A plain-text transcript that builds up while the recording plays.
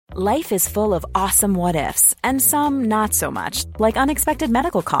Life is full of awesome what-ifs, and some not so much, like unexpected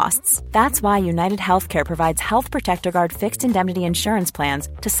medical costs. That's why United Healthcare provides Health Protector Guard fixed indemnity insurance plans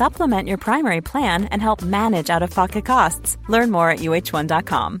to supplement your primary plan and help manage out-of-pocket costs. Learn more at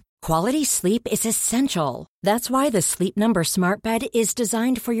uh1.com. Quality sleep is essential. That's why the Sleep Number Smart Bed is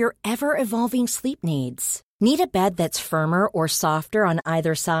designed for your ever-evolving sleep needs. Need a bed that's firmer or softer on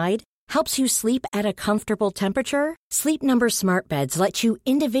either side? Helps you sleep at a comfortable temperature? Sleep Number Smart Beds let you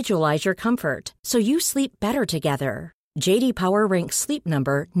individualize your comfort, so you sleep better together. J.D. Power ranks Sleep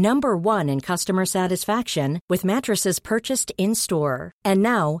Number number 1 in customer satisfaction with mattresses purchased in-store. And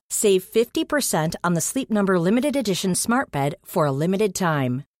now, save 50% on the Sleep Number Limited Edition Smart Bed for a limited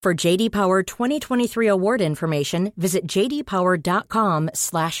time. For J.D. Power 2023 award information, visit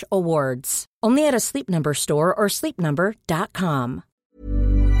jdpower.com/awards. Only at a Sleep Number store or sleepnumber.com.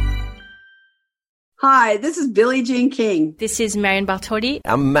 Hi, this is Billie Jean King. This is Marion Bartoli.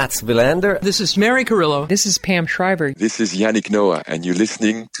 I'm Mats Wilander. This is Mary Carrillo. This is Pam Schreiber. This is Yannick Noah, and you're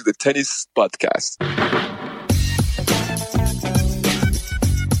listening to the Tennis Podcast.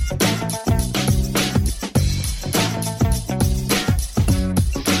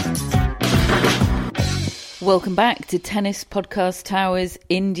 Welcome back to Tennis Podcast Towers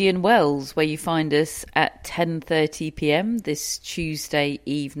Indian Wells, where you find us at 10:30 p.m. this Tuesday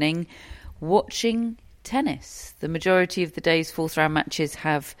evening, watching tennis. The majority of the day's fourth round matches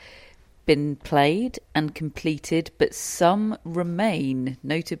have been played and completed, but some remain,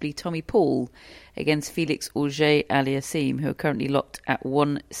 notably Tommy Paul against Felix Auger-Aliassime, who are currently locked at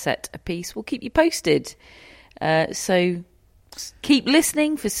 1 set apiece. We'll keep you posted. So keep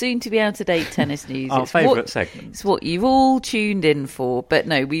listening for soon-to-be out-of-date tennis news. Our favourite segment. It's what you've all tuned in for. But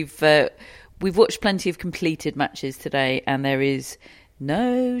no, we've watched plenty of completed matches today, and there is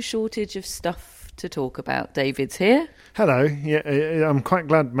no shortage of stuff to talk about. David's here. Hello. Yeah, I'm quite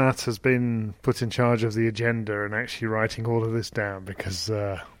glad Matt has been put in charge of the agenda and actually writing all of this down, because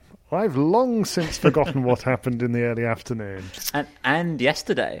I've long since forgotten what happened in the early afternoon. And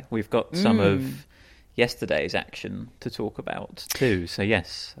yesterday, we've got some of yesterday's action to talk about too. So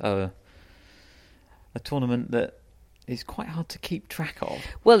yes, a tournament that is quite hard to keep track of.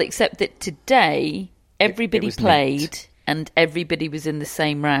 Well, except that today everybody played neat. And everybody was in the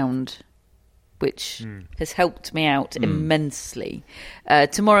same round, which has helped me out immensely.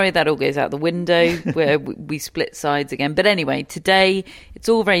 Tomorrow that all goes out the window where we split sides again. But anyway, today it's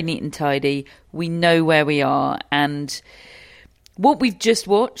all very neat and tidy. We know where we are, and what we've just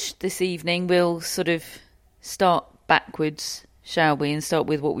watched this evening, we'll sort of start backwards, shall we, and start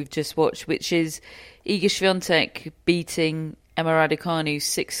with what we've just watched, which is Iga Swiatek beating Emma Raducanu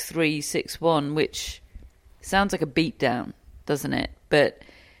 6-3, 6-1, which sounds like a beatdown, doesn't it? But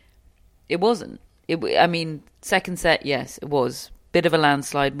it wasn't. Second set, yes, it was. Bit of a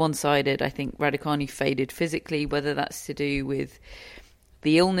landslide, one-sided. I think Raducanu faded physically, whether that's to do with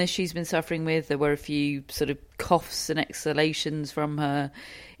the illness she's been suffering with. There were a few sort of coughs and exhalations from her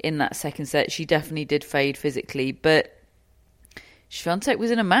in that second set. She definitely did fade physically, but Swiatek was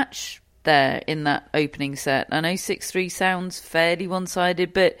in a match there in that opening set. I know 6-3 sounds fairly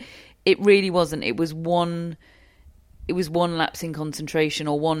one-sided, but it really wasn't. It was one lapse in concentration,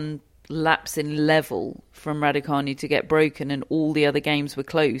 or one lapse in level from Raducanu to get broken, and all the other games were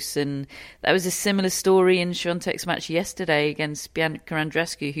close. And that was a similar story in Swiatek's match yesterday against Bianca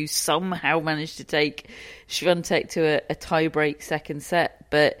Andreescu, who somehow managed to take Swiatek to a tie-break second set.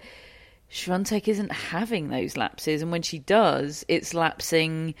 But Swiatek isn't having those lapses, and when she does, it's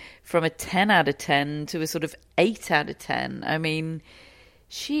lapsing from a 10 out of 10 to a sort of 8 out of 10. I mean,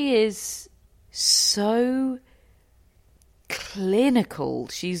 she is so clinical.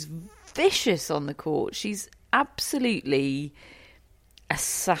 She's vicious on the court. She's absolutely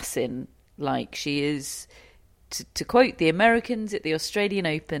assassin-like. She is, to quote the Americans at the Australian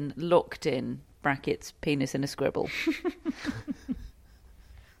Open, locked in, brackets, penis in a scribble.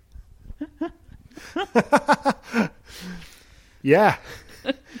 Yeah.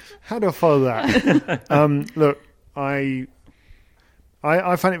 How do I follow that? Look, I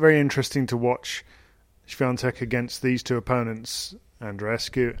find it very interesting to watch Swiatek against these two opponents,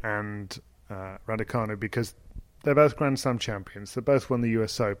 Andreescu and Raducanu, because they're both Grand Slam champions. They both won the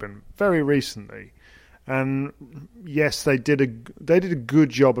US Open very recently, and yes, they did a good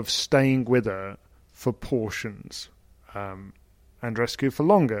job of staying with her for portions. Andreescu for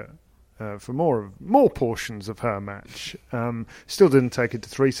longer, for more portions of her match. Still didn't take it to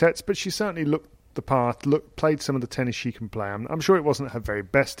 3 sets, but she certainly looked the part, played some of the tennis she can play. I'm sure it wasn't her very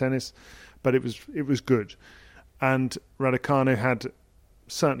best tennis, but it was good. And Raducanu had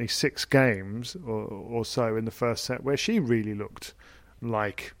certainly 6 games or so in the first set where she really looked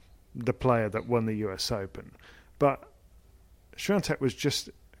like the player that won the US Open. But Swiatek was just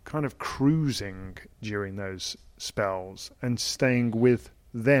kind of cruising during those spells and staying with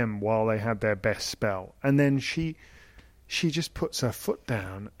them while they had their best spell. And then she just puts her foot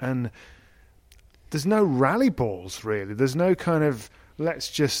down, and there's no rally balls, really. There's no kind of, let's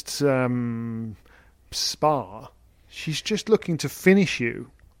just spar. She's just looking to finish you.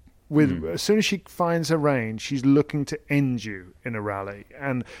 As soon as she finds a range, she's looking to end you in a rally.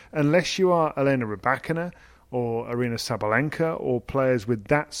 And unless you are Elena Rybakina or Arina Sabalenka or players with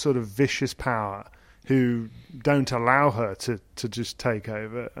that sort of vicious power who don't allow her to just take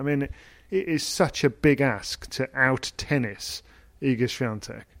over, I mean, it is such a big ask to out-tennis Iga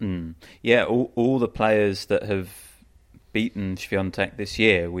Swiatek. Yeah, all the players that have beaten Swiatek this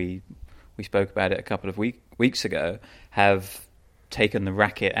year, we spoke about it a couple of weeks ago, have taken the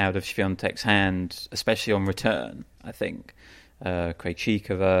racket out of Swiatek's hand, especially on return, I think.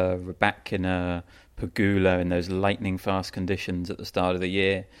 Krejcikova, Rybakina, Pegula in those lightning-fast conditions at the start of the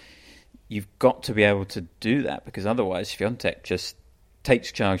year. You've got to be able to do that, because otherwise Swiatek just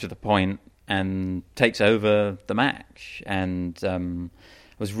takes charge of the point and takes over the match. And I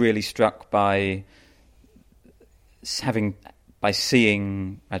was really struck by seeing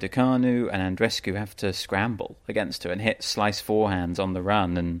Raducanu and Andreescu have to scramble against her and hit slice forehands on the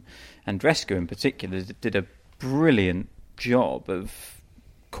run. And Andreescu in particular did a brilliant job of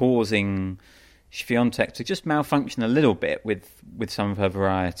causing Swiatek to just malfunction a little bit with some of her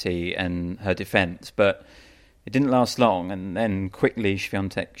variety and her defence. But it didn't last long, and then quickly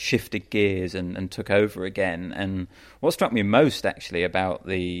Swiatek shifted gears and took over again. And what struck me most, actually, about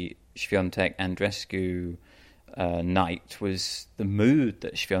the Swiatek-Andreescu night was the mood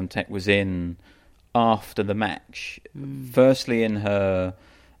that Swiatek was in after the match. Firstly, in her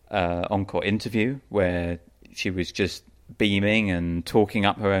on-court interview, where she was just beaming and talking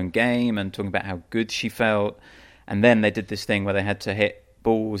up her own game and talking about how good she felt. And then they did this thing where they had to hit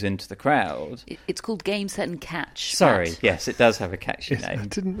balls into the crowd. It's called Game, Set and Catch. Sorry, yes, it does have a catchy name. I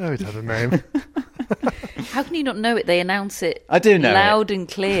didn't know it had a name. How can you not know it? They announce it I do know loud and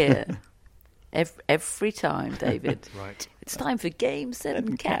clear. Every time, David. Right. It's time for Game, Set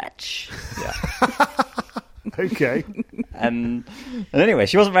and Catch. Yeah. Okay. And anyway,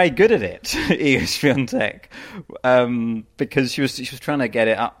 she wasn't very good at it, Iga Swiatek, because she was trying to get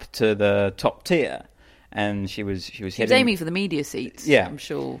it up to the top tier, and she was aiming for the media seats. Yeah, I'm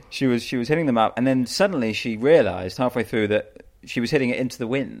sure she was hitting them up, and then suddenly she realised halfway through that she was hitting it into the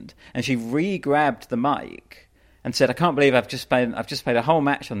wind, and she re-grabbed the mic and said, "I can't believe I've just played a whole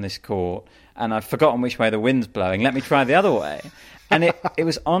match on this court, and I've forgotten which way the wind's blowing. Let me try the other way." And it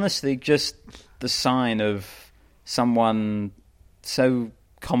was honestly just the sign of someone so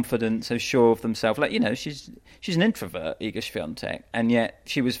confident, so sure of themselves. Like, you know, she's an introvert, Iga Swiatek, and yet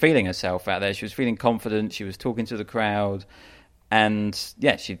she was feeling herself out there. She was feeling confident. She was talking to the crowd, and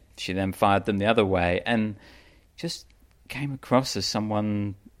yeah, she then fired them the other way, and just came across as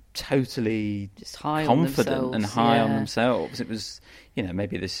someone totally just high confident and high on themselves. It was, you know,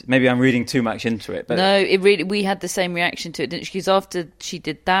 maybe I'm reading too much into it, but no, we had the same reaction to it, didn't she? Because after she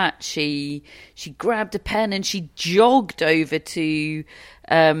did that, she grabbed a pen and she jogged over to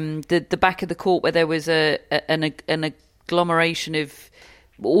the back of the court where there was an agglomeration of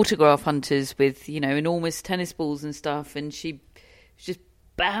autograph hunters with, you know, enormous tennis balls and stuff, and she was just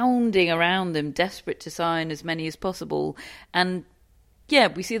bounding around them, desperate to sign as many as possible. And yeah,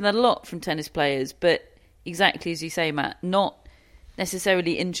 we see that a lot from tennis players, but exactly as you say, Matt, not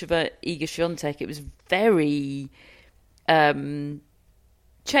necessarily introvert Iga Swiatek. It was very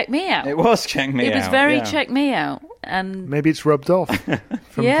check me out. It was check me out. It was very check me out, and maybe it's rubbed off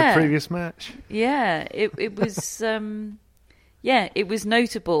from the previous match. Yeah, it was. It was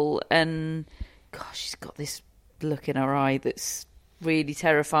notable, and gosh, she's got this look in her eye that's really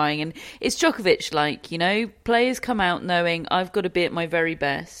terrifying. And it's Djokovic, like, you know, players come out knowing I've got to be at my very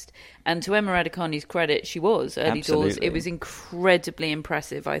best. And to Emma Raducanu's credit, she was early doors. It was incredibly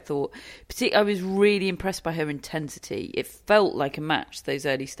impressive, I thought. I was really impressed by her intensity. It felt like a match, those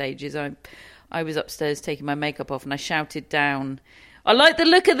early stages. I was upstairs taking my makeup off and I shouted down, "I like the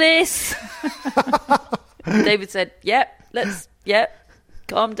look of this!" David said, yep,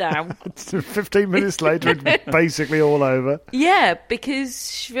 calm down. 15 minutes later, it's basically all over. Yeah, because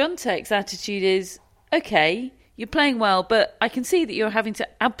Swiatek's attitude is, okay, you're playing well, but I can see that you're having to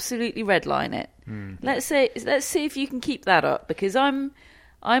absolutely redline it. Let's see if you can keep that up, because I'm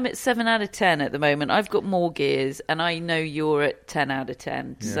at 7 out of 10 at the moment. I've got more gears, and I know you're at 10 out of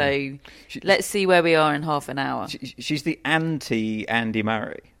 10. Yeah. So let's see where we are in half an hour. She's the anti-Andy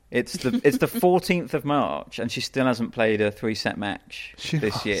Murray. It's the 14th of March, and she still hasn't played a 3-set match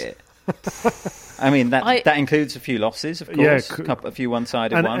this year. I mean, that includes a few losses, of course, a few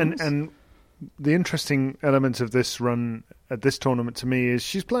one-sided ones. And the interesting element of this run at this tournament to me is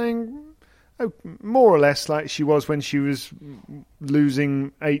she's playing more or less like she was when she was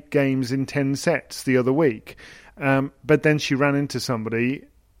losing 8 games in 10 sets the other week. But then she ran into somebody,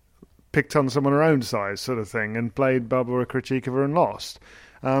 picked on someone her own size sort of thing, and played Barbara Krejcikova and lost.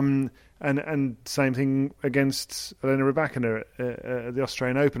 And same thing against Elena Rybakina at the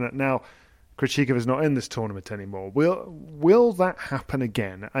Australian Open. Now, Krejcikova's not in this tournament anymore. Will that happen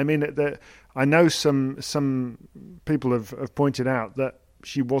again? I mean, I know some people have pointed out that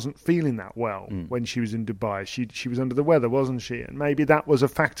she wasn't feeling that well when she was in Dubai. She was under the weather, wasn't she? And maybe that was a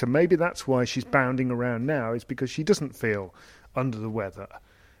factor. Maybe that's why she's bounding around now, is because she doesn't feel under the weather.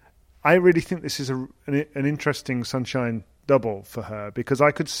 I really think this is an interesting sunshine double for her, because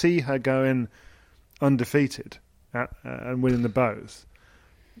I could see her going undefeated and winning the both.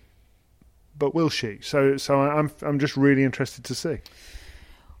 But will she? So I'm just really interested to see.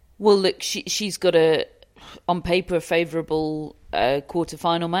 Well, look, she's got on paper a favourable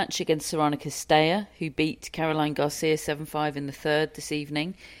quarter-final match against Sorana Castella, who beat Caroline Garcia 7-5 in the third this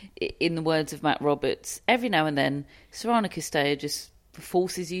evening. In the words of Matt Roberts, every now and then Sorana Castella just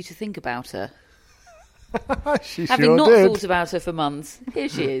forces you to think about her. Having not thought about her for months, here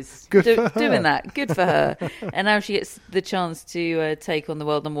she is doing that. Good for her. And now she gets the chance to take on the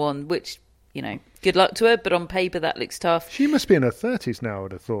world number one, which, good luck to her, but on paper that looks tough. She must be in her 30s now, I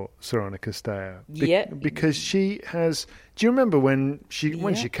would have thought, Sorana Castella. Yeah. Because she has... Do you remember when she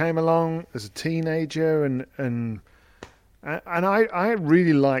came along as a teenager and I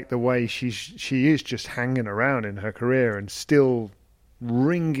really like the way she is just hanging around in her career and still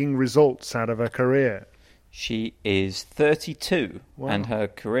wringing results out of her career. She is 32, and her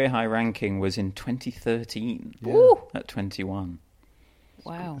career high ranking was in 2013 at 21.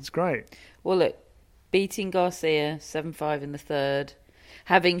 Wow. That's great. Well, look, beating Garcia 7-5 in the third.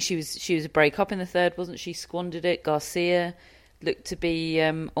 She was a break up in the third, wasn't she? Squandered it. Garcia looked to be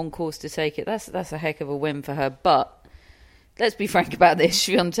on course to take it. That's a heck of a win for her. But let's be frank about this.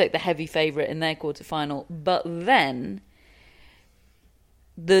 She's going to take the heavy favourite in their quarterfinal. But then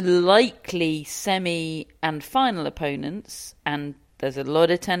the likely semi and final opponents, and there's a lot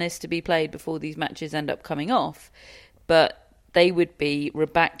of tennis to be played before these matches end up coming off, but they would be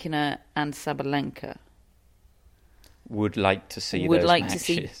Rybakina and Sabalenka. Would like to see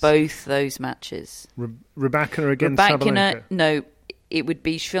both those matches. Rybakina against Sabalenka? No, it would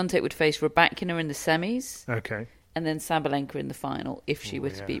be Swiatek would face Rybakina in the semis. Okay. And then Sabalenka in the final, if she were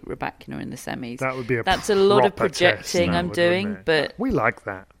to beat Rybakina in the semis. That would be That's a lot of projecting I'm doing, but... We like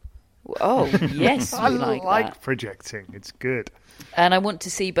that. Oh, yes, I like like that. Projecting. It's good. And I want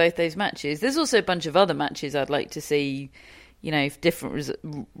to see both those matches. There's also a bunch of other matches I'd like to see, if different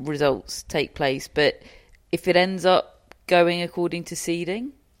results take place. But if it ends up going according to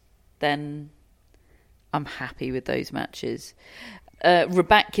seeding, then I'm happy with those matches.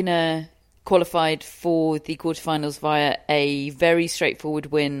 Rybakina qualified for the quarterfinals via a very straightforward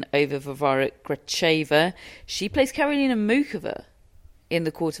win over Varvara Gracheva. She plays Karolina Mukova in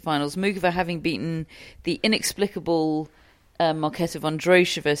the quarterfinals. Mukova having beaten the inexplicable Marketa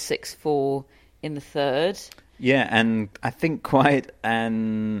Vondrousova 6-4 in the third. Yeah, and I think quite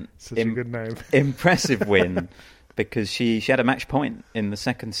an a good name. Impressive win, because she had a match point in the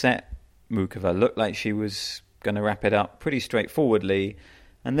second set. Mukova looked like she was going to wrap it up pretty straightforwardly.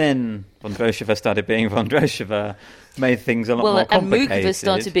 And then Vondrousova started being Vondrousova, made things a lot more complicated. And Mukova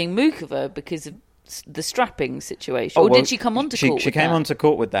started being Mukova because of the strapping situation. Or did she come onto court with that? She came onto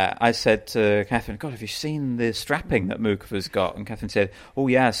court with that. I said to Catherine, God, have you seen the strapping that Mukova's got? And Catherine said, oh,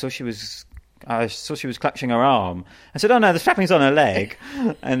 yeah, I saw she was clutching her arm. I said, oh, no, the strapping's on her leg.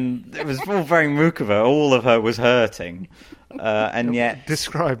 And it was all very Mukova. All of her was hurting. And yet...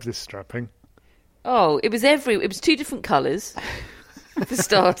 Describe this strapping. Oh, it was 2 different colours. For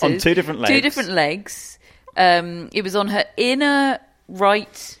starters. On 2 different legs. 2 different legs. It was on her inner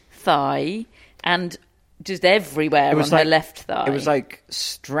right thigh and just everywhere on her left thigh. It was like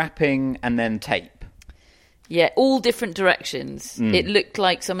strapping and then tape. Yeah, all different directions. It looked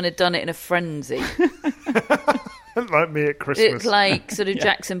like someone had done it in a frenzy. Like me at Christmas. It's like sort of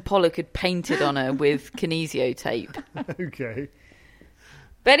Jackson Pollock had painted on her with kinesio tape. Okay.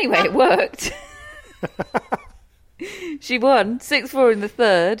 But anyway, it worked. She won 6-4 in the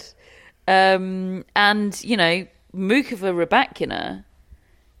third. And, Mukova Rybakina,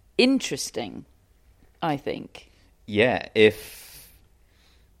 interesting, I think. Yeah, if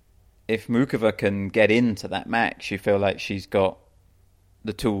Mukova can get into that match, you feel like she's got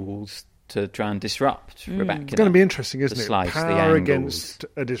the tools to try and disrupt Rebecca. It's going to be interesting, isn't it? Slice, Power against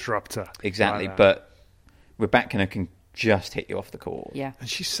a disruptor. Exactly, like but Rebecca can just hit you off the court. Yeah. And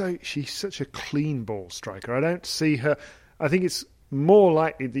she's such a clean ball striker. I don't see her... I think it's more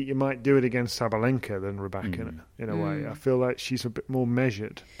likely that you might do it against Sabalenka than Rebecca in a way. I feel like she's a bit more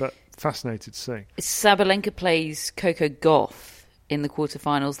measured, but fascinated to see. Sabalenka plays Coco Gauff in the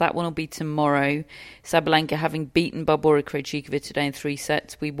quarterfinals. That one will be tomorrow. Sabalenka having beaten Barbora Krejcikova today in 3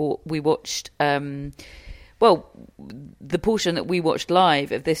 sets. We watched... the portion that we watched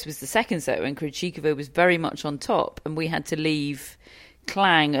live of this was the second set when Krejcikova was very much on top, and we had to leave.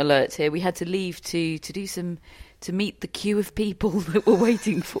 Clang alert here. We had to leave to meet the queue of people that were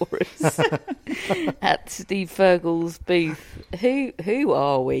waiting for us at Steve Fergal's booth. Who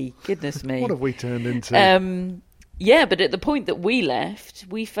are we? Goodness me. What have we turned into? Yeah, but at the point that we left,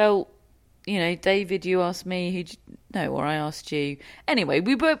 we felt, David, you asked me, or I asked you. Anyway,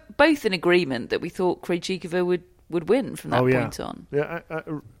 we were both in agreement that we thought Krejcikova would win from that point on. Yeah,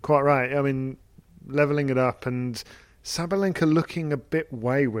 quite right. I mean, levelling it up, and Sabalenka looking a bit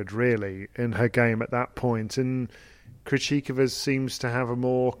wayward, really, in her game at that point, and Krejcikova seems to have a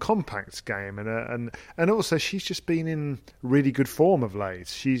more compact game, and also she's just been in really good form of late.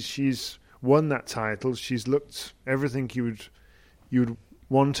 She's won that title. She's looked everything you would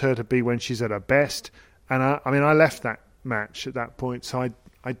want her to be when she's at her best. And I left that match at that point, so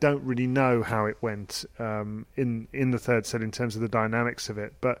I don't really know how it went in the third set in terms of the dynamics of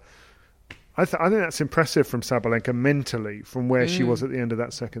it. But I think that's impressive from Sabalenka mentally, from where she was at the end of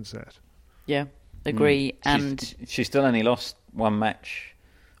that second set. Yeah, agree. And she's still only lost one match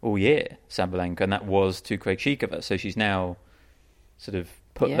all year, Sabalenka, and that was to Krejcikova. So she's now sort of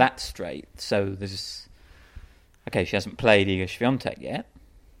put that straight. So there's... Okay, she hasn't played Iga Swiatek yet.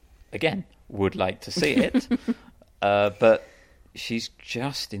 Again, would like to see it. But she's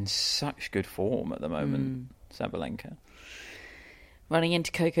just in such good form at the moment, Sabalenka. Running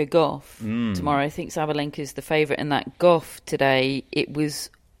into Coco Gauff tomorrow. I think Sabalenka is the favourite in that. Gauff today, it was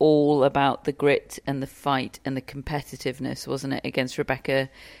all about the grit and the fight and the competitiveness, wasn't it, against Rebecca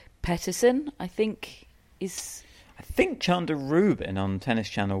Pettersson, I think Chanda Rubin on Tennis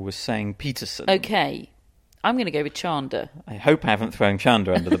Channel was saying Peterson. Okay. I'm going to go with Chanda. I hope I haven't thrown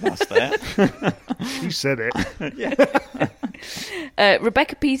Chanda under the bus there. You said it.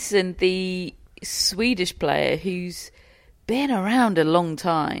 Rebecca Peterson, the Swedish player who's been around a long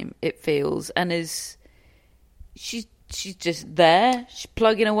time, it feels, and she's just there. She's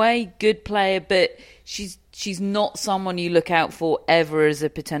plugging away, good player, but she's not someone you look out for ever as a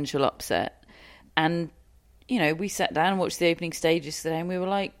potential upset. And we sat down and watched the opening stages today, and we were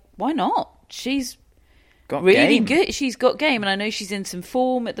like, why not? She's got really game. Good. She's got game, and I know she's in some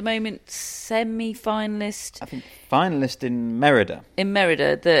form at the moment. Semi-finalist, I think finalist in Merida.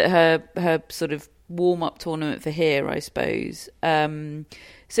 Her sort of warm-up tournament for here, I suppose. So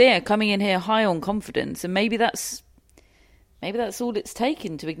yeah, coming in here high on confidence, and maybe that's all it's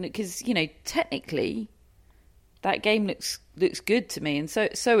taken to ignore. Because technically, that game looks good to me, and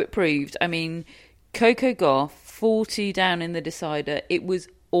so it proved. I mean, Coco Gauff 4-2 down in the decider. It was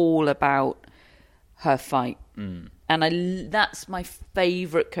all about her fight. And that's my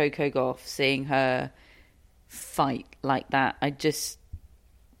favourite Coco Gauff, seeing her fight like that. I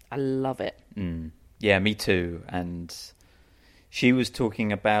love it. Yeah, me too. And she was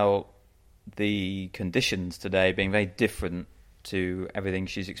talking about the conditions today being very different to everything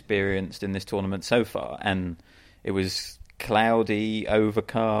she's experienced in this tournament so far. And it was cloudy,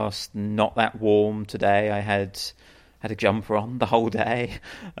 overcast, not that warm today. I had a jumper on the whole day.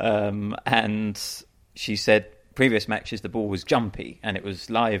 And she said previous matches the ball was jumpy and it was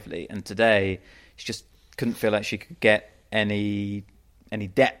lively, and today she just couldn't feel like she could get any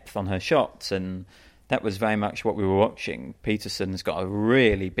depth on her shots, and that was very much what we were watching. Peterson's got a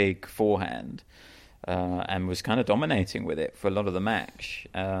really big forehand and was kind of dominating with it for a lot of the match.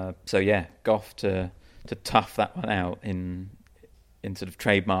 So yeah, Gauff to tough that one out in sort of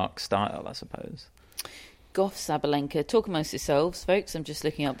trademark style, I suppose. Gauff, Sabalenka, talk amongst yourselves, folks. I'm just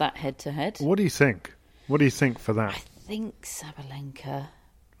looking up that head-to-head. What do you think? What do you think for that? I think Sabalenka,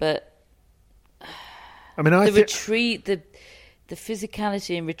 but I mean, the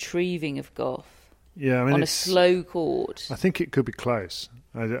physicality and retrieving of Gauff. Yeah, I mean, on a slow court. I think it could be close.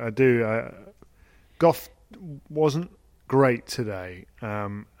 I do. Gauff wasn't great today,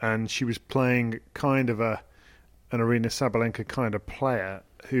 and she was playing kind of an Arina Sabalenka kind of player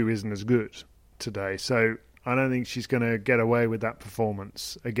who isn't as good today. So I don't think she's going to get away with that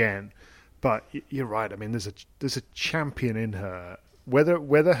performance again. But you're right. I mean, there's a champion in her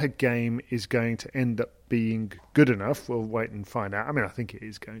whether her game is going to end up being good enough, we'll wait and find out. I mean, I think it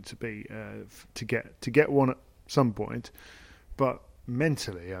is going to be to get one at some point, but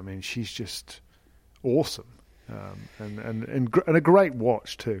mentally, I mean, she's just awesome, and a great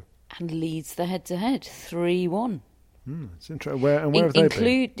watch too. And leads the head-to-head 3-1. It's interesting. Where have they been?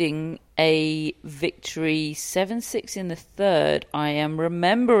 Including a victory 7-6 in the third. I am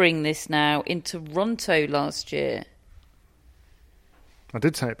remembering this now, in Toronto last year. I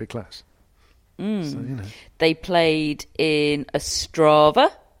did say it'd be class. So, They played in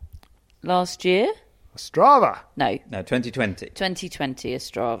Ostrava last year. Ostrava? No, 2020. 2020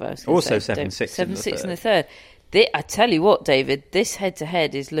 Ostrava. Also 7-6 7-6 in the third. I tell you what, David, this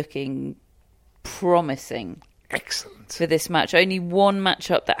head-to-head is looking promising. Excellent. For this match. Only one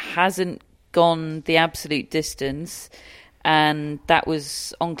matchup that hasn't gone the absolute distance, and that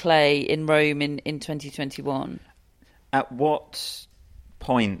was on clay in Rome in 2021. At what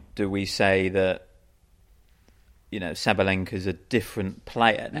point do we say that, Sabalenka's a different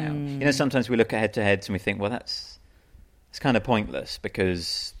player now? Sometimes we look at head-to-heads and we think, well, it's kind of pointless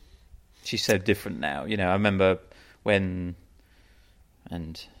because she's so different now. I remember when...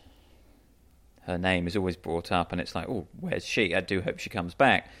 and her name is always brought up, and it's like, oh, where's she? I do hope she comes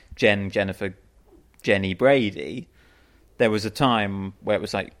back. Jennifer, Jenny Brady. There was a time where it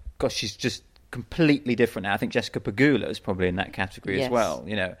was like, gosh, she's just completely different now. I think Jessica Pegula is probably in that category as well.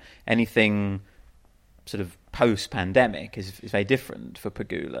 Anything sort of post-pandemic is very different for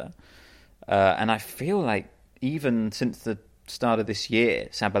Pegula. And I feel like even since the start of this year,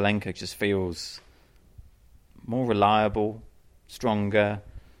 Sabalenka just feels more reliable, stronger,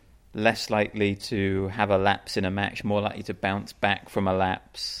 less likely to have a lapse in a match, more likely to bounce back from a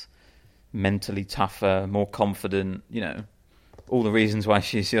lapse, mentally tougher, more confident, all the reasons why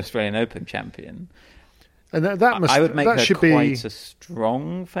she's the Australian Open champion. And I would make her quite a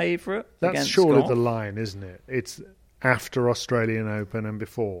strong favourite. That's surely the line, isn't it? It's after Australian Open and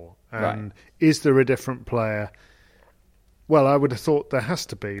before. And is there a different player? Well, I would have thought there has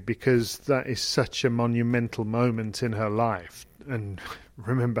to be, because that is such a monumental moment in her life. And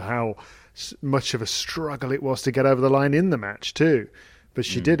remember how much of a struggle it was to get over the line in the match too. But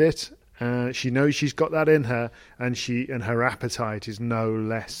she did it. She knows she's got that in her, and her appetite is no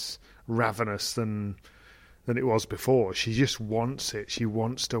less ravenous than it was before. She just wants it. She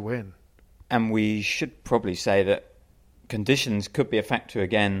wants to win. And we should probably say that conditions could be a factor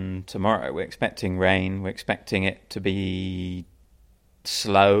again tomorrow. We're expecting rain. We're expecting it to be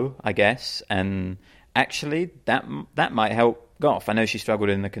slow, I guess. And actually, that might help Goff. I know she struggled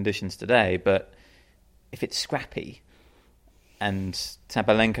in the conditions today, but if it's scrappy and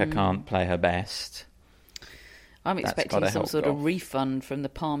Sabalenka can't play her best, I'm expecting some sort of refund from the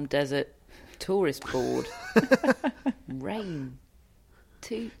Palm Desert Tourist Board. Rain.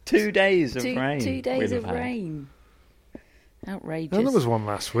 Two days of rain. 2 days of rain. Outrageous. And there was one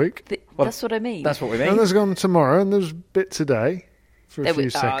last week. That's what I mean. That's what we mean. And there's one tomorrow, and there's a bit today. For a few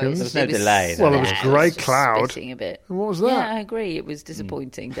seconds. There was no delay. Well, it was grey cloud. A bit. And what was that? Yeah, I agree. It was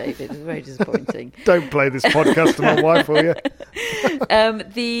disappointing, David. It was very disappointing. Don't play this podcast to my wife, will you?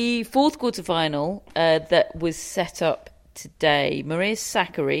 The fourth quarterfinal that was set up today, Maria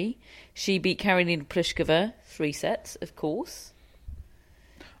Sakkari, she beat Karolina Pliskova 3 sets, of course.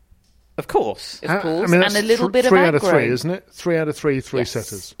 Of course. Of course. I mean, and a little bit of 3 out of aggro. 3, isn't it? 3 out of 3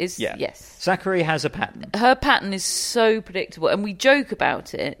 three-setters. Yes. Sakkari has a pattern. Her pattern is so predictable, and we joke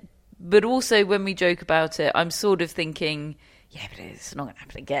about it, but also when we joke about it, I'm sort of thinking, yeah, but it's not going to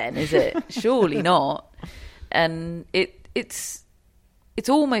happen again, is it? Surely not. And it's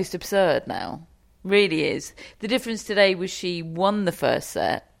almost absurd now. Really is. The difference today was she won the first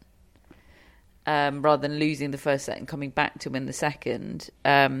set, rather than losing the first set and coming back to win the second.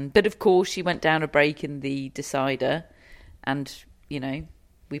 But of course, she went down a break in the decider, and,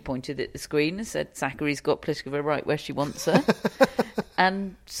 we pointed at the screen and said, Sakkari's got Pliskova right where she wants her.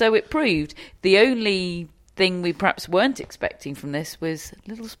 And so it proved. The only thing we perhaps weren't expecting from this was a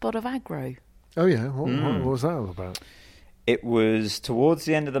little spot of aggro. Oh, yeah. What was that all about? It was towards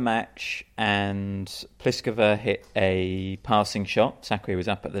the end of the match, and Pliskova hit a passing shot. Sakkari was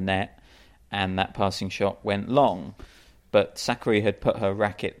up at the net, and that passing shot went long. But Sakkari had put her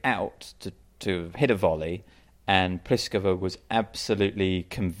racket out to hit a volley, and Pliskova was absolutely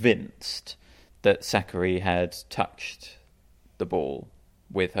convinced that Sakkari had touched the ball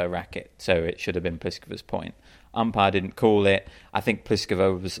with her racket, so it should have been Pliskova's point. Umpire didn't call it. I think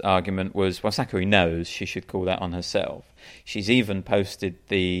Pliskova's argument was, well, Sakkari knows she should call that on herself. She's even posted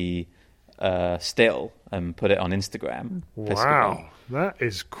the still and put it on Instagram. Wow, that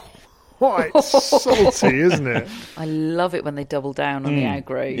is cool. quite salty, isn't it? I love it when they double down on the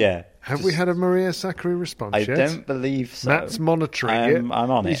aggro. Yeah. Have we had a Maria Sakkari response yet? I don't believe so. Matt's monitoring it. I'm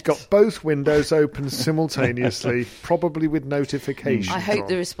on it. He's got both windows open simultaneously, probably with notifications. I hope on.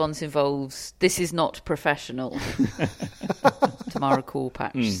 the response involves, this is not professional. Tamara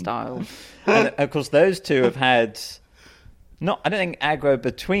Corpatch style. And of course, those two have had, I don't think aggro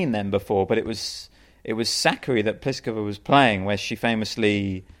between them before, but it was Sakkari that Pliskova was playing, where she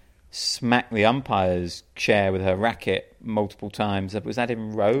famously smacked the umpire's chair with her racket multiple times. Was that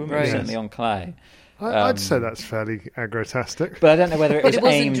in Rome? Right. Certainly on clay. I'd say that's fairly aggrotastic. But I don't know whether it was It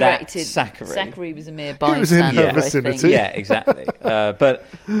wasn't aimed directed. at Sakkari. Sakkari was a mere It was in bystander, her I think. vicinity. Yeah, exactly. But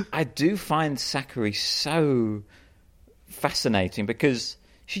I do find Sakkari so fascinating because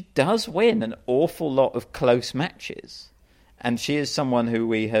she does win an awful lot of close matches. And she is someone who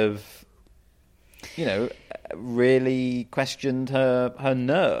we have, really questioned her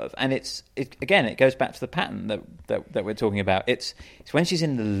nerve. And it goes back to the pattern that we're talking about. It's when she's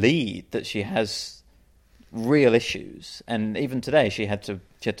in the lead that she has real issues. And even today she had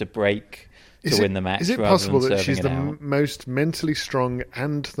to break to win the match. Is it rather possible than that she's serving the it out. most mentally strong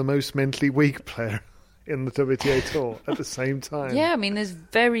and the most mentally weak player in the WTA Tour at the same time? Yeah, I mean, there's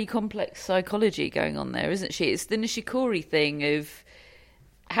very complex psychology going on there, isn't she? It's the Nishikori thing of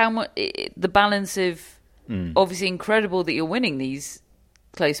how much the balance of obviously incredible that you're winning these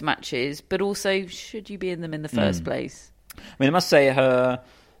close matches, but also should you be in them in the first place? I mean, I must say her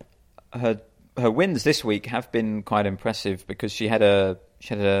wins this week have been quite impressive because she had a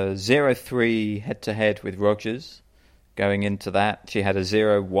 0-3 head-to-head with Rogers going into that. She had a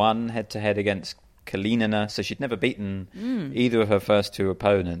 0-1 head-to-head against Kalinina, so she'd never beaten either of her first two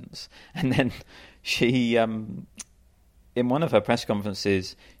opponents. And then she, in one of her press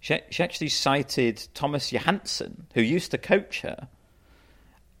conferences, she actually cited Thomas Johansson, who used to coach her,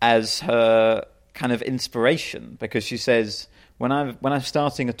 as her kind of inspiration, because she says, when I'm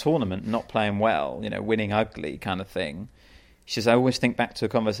starting a tournament, not playing well, winning ugly kind of thing, she says, I always think back to a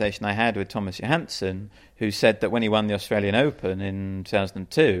conversation I had with Thomas Johansson, who said that when he won the Australian Open in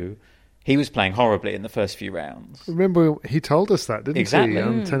 2002, he was playing horribly in the first few rounds. Remember, he told us that, didn't Exactly. he,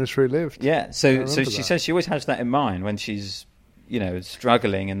 on Tennis Relived? Yeah, so she that. says she always has that in mind when she's,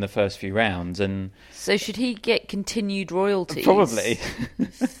 struggling in the first few rounds. And So should he get continued royalties? probably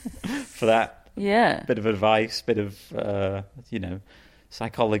for that Yeah. bit of advice, bit of,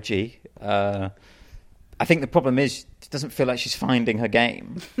 psychology. I think the problem is she doesn't feel like she's finding her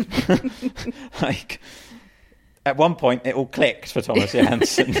game. Like, at one point, it all clicked for Thomas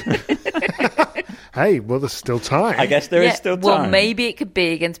Johansson. Hey, well, there's still time. I guess there is still time. Well, maybe it could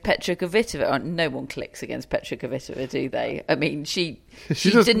be against Petra Kvitova. Oh, no one clicks against Petra Kvitova, do they? I mean, she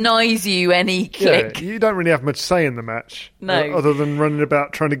doesn't- denies you any click. Yeah, you don't really have much say in the match. No. Other than running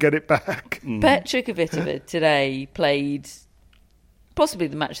about trying to get it back. Petra Kvitova today played possibly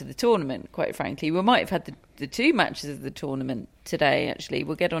the match of the tournament, quite frankly. We might have had the two matches of the tournament today, actually.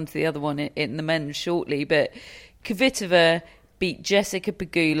 We'll get on to the other one in the men's shortly. But Kvitova beat Jessica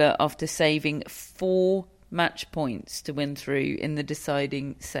Pegula after saving 4 match points to win through in the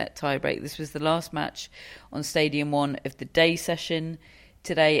deciding set tiebreak. This was the last match on Stadium 1 of the day session.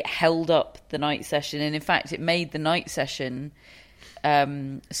 Today it held up the night session, and in fact it made the night session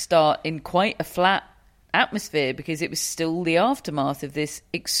start in quite a flat atmosphere because it was still the aftermath of this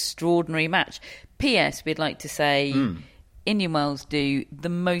extraordinary match. P.S. we'd like to say Indian Wells do the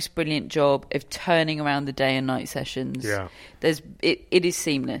most brilliant job of turning around the day and night sessions. Yeah. It is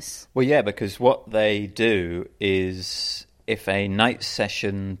seamless. Well, yeah, because what they do is if a night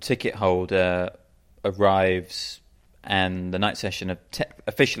session ticket holder arrives and the night session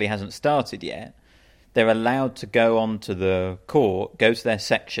officially hasn't started yet, they're allowed to go onto the court, go to their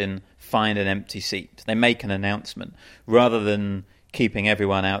section, find an empty seat. They make an announcement rather than keeping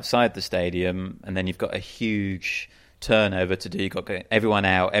everyone outside the stadium and then you've got a huge turnover to do. You've got to get everyone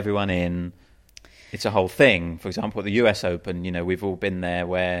out, everyone in. It's a whole thing. For example, at the US Open, we've all been there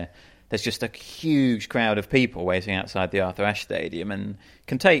where there's just a huge crowd of people waiting outside the Arthur Ashe Stadium and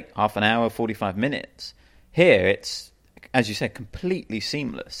can take half an hour, 45 minutes. Here, it's, as you said, completely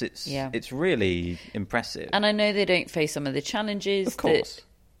seamless. It's really impressive. And I know they don't face some of the challenges Of course. that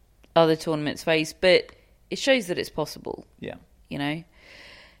other tournaments face, but it shows that it's possible. Yeah.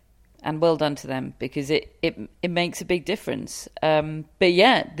 And well done to them because it makes a big difference. But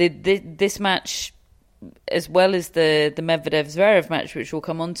yeah, this match, as well as the Medvedev-Zverev match, which we'll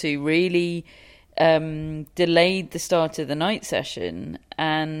come on to, really delayed the start of the night session.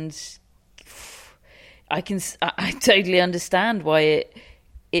 And I totally understand why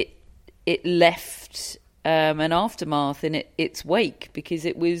it left an aftermath in its wake because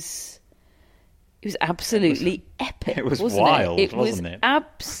it was It was absolutely epic. It was wasn't wild, it? wasn't it?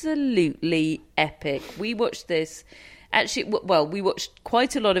 Absolutely epic. We watched this. Actually, well, we watched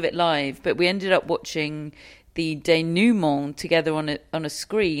quite a lot of it live, but we ended up watching the denouement together on a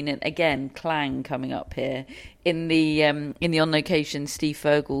screen. And again, clang coming up here in the on location Steve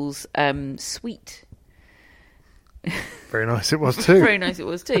Fergal's suite. Very nice it was too. Very nice it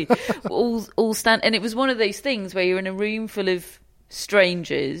was too. all stand, and it was one of those things where you're in a room full of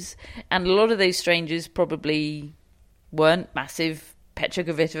strangers, and a lot of those strangers probably weren't massive Petra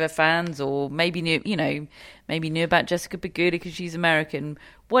Kvitova fans, or maybe knew about Jessica Pegula because she's American,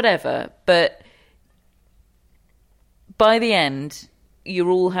 whatever. But by the end, you're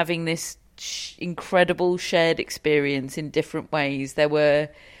all having this incredible shared experience in different ways. There were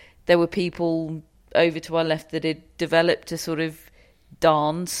people over to our left that had developed a sort of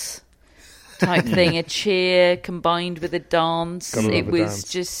dance type thing, a cheer combined with a dance. It was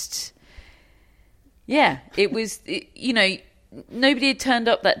just, nobody had turned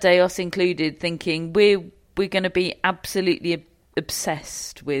up that day, us included, thinking we're going to be absolutely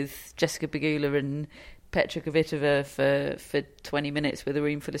obsessed with Jessica Pegula and Petra Kvitova for 20 minutes with a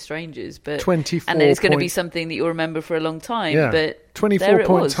room full of strangers, but 24 and then it's going to be something that you'll remember for a long time. Yeah, but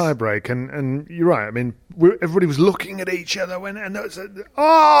 24-point tiebreak, and you're right. I mean, everybody was looking at each other and it was,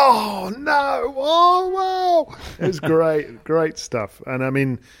 oh no, oh wow, it was great stuff. And I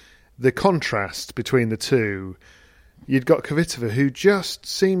mean, the contrast between the two. You'd got Kvitova, who just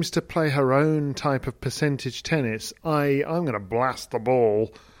seems to play her own type of percentage tennis. I'm going to blast the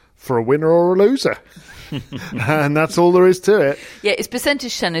ball for a winner or a loser. And that's all there is to it. Yeah, it's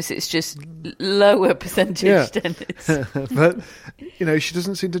percentage tennis. It's just lower percentage tennis. But, she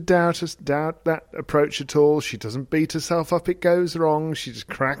doesn't seem to doubt that approach at all. She doesn't beat herself up. It goes wrong. She just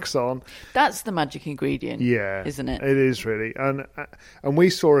cracks on. That's the magic ingredient, isn't it? It is really. And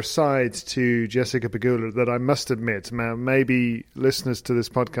we saw a side to Jessica Pegula that I must admit, maybe listeners to this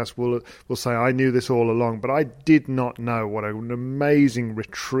podcast will say, I knew this all along, but I did not know what an amazing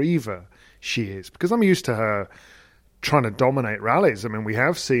retriever she is, because I'm used to her trying to dominate rallies. I mean, we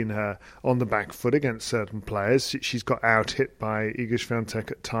have seen her on the back foot against certain players. She's got out-hit by Iga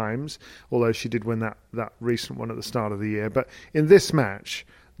Swiatek at times, although she did win that recent one at the start of the year. But in this match,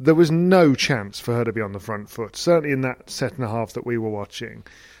 there was no chance for her to be on the front foot, certainly in that set and a half that we were watching.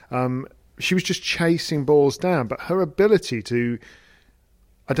 She was just chasing balls down, but her ability to,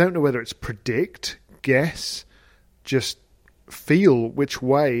 I don't know whether it's predict, guess, just feel which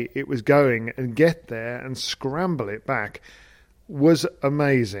way it was going and get there and scramble it back was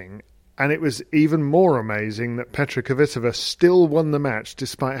amazing. And it was even more amazing that Petra Kvitova still won the match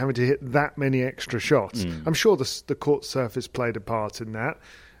despite having to hit that many extra shots. I'm sure the court surface played a part in that.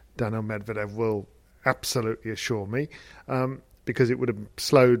 Daniil Medvedev will absolutely assure me, because it would have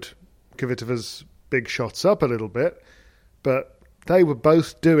slowed Kvitova's big shots up a little bit. But they were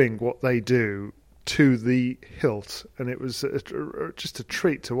both doing what they do to the hilt, and it was just a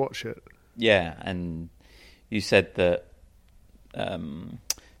treat to watch it. Yeah, and you said that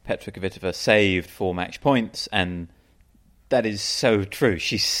Petra Kvitova saved 4 match points, and that is so true.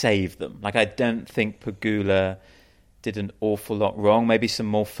 She saved them. Like, I don't think Pegula did an awful lot wrong. Maybe some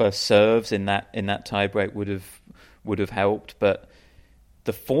more first serves in that tiebreak would have helped, but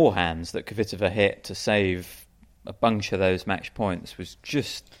the forehands that Kvitova hit to save a bunch of those match points was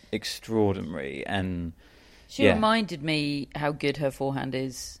just extraordinary. And she reminded me how good her forehand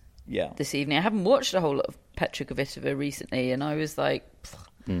is this evening. I haven't watched a whole lot of Petra Kvitova recently, and I was like,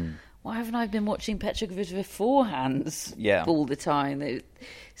 why haven't I been watching Petra Kvitova forehands all the time?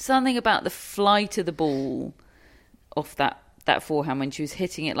 Something about the flight of the ball off that forehand when she was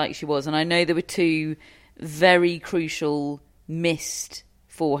hitting it like she was. And I know there were 2 very crucial missed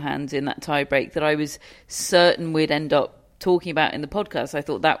forehands in that tiebreak that I was certain we'd end up talking about in the podcast. I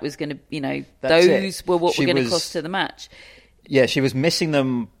thought that was going to, those were what were going to cost her the match. Yeah, she was missing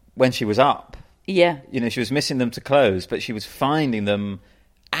them when she was up. Yeah. She was missing them to close, but she was finding them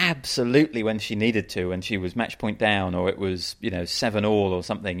absolutely when she needed to, when she was match point down, or it was, 7-all or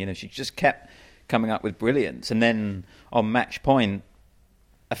something. She just kept coming up with brilliance. And then on match point,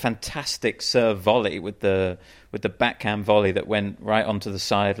 a fantastic serve volley with the backhand volley that went right onto the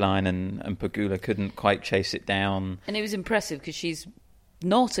sideline, and Pegula couldn't quite chase it down. And it was impressive because she's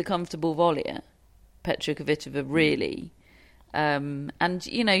not a comfortable volleyer, Petra Kvitova, really. And,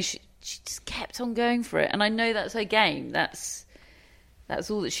 she just kept on going for it. And I know that's her game. That's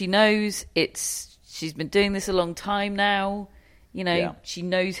all that she knows. She's been doing this a long time now. She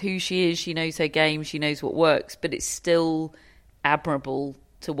knows who she is. She knows her game. She knows what works. But it's still admirable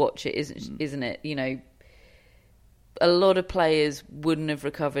to watch it, isn't it? a lot of players wouldn't have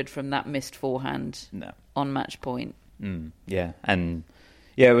recovered from that missed forehand on match point. Yeah, and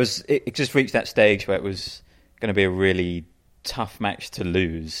it just reached that stage where it was going to be a really tough match to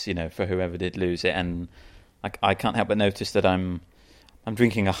lose, for whoever did lose it. And I can't help but notice that I'm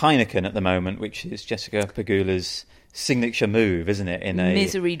drinking a Heineken at the moment, which is Jessica Pegula's signature move, isn't it? In a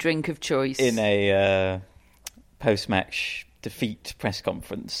misery drink of choice. In a post-match defeat press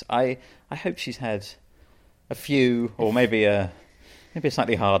conference. I hope she's had a few, or maybe a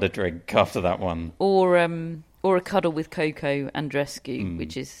slightly harder drink after that one. Or a cuddle with Coco Andrescu,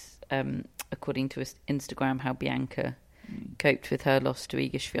 which is, according to Instagram, how Bianca coped with her loss to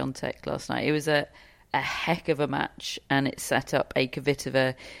Iga Swiatek last night. It was a heck of a match, and it set up a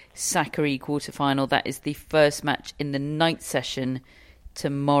Kvitova Sakkari quarterfinal. That is the first match in the night session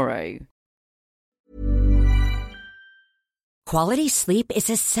tomorrow. Quality sleep is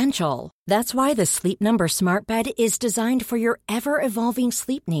essential. That's why the Sleep Number Smart Bed is designed for your ever-evolving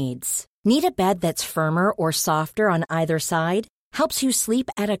sleep needs. Need a bed that's firmer or softer on either side? Helps you sleep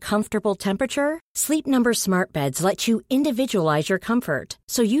at a comfortable temperature? Sleep Number Smart Beds let you individualize your comfort,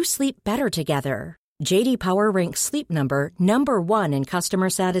 so you sleep better together. J.D. Power ranks Sleep Number number 1 in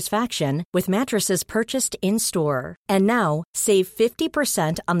customer satisfaction with mattresses purchased in-store. And now, save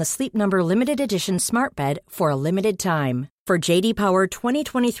 50% on the Sleep Number Limited Edition Smart Bed for a limited time. For J.D. Power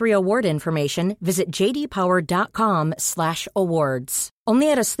 2023 award information, visit jdpower.com/awards.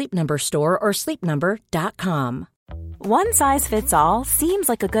 Only at a Sleep Number store or sleepnumber.com. One size fits all seems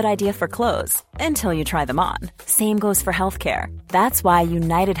like a good idea for clothes until you try them on. Same goes for healthcare. That's why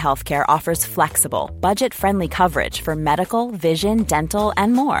United Healthcare offers flexible, budget-friendly coverage for medical, vision, dental,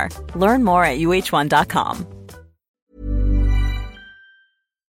 and more. Learn more at uh1.com.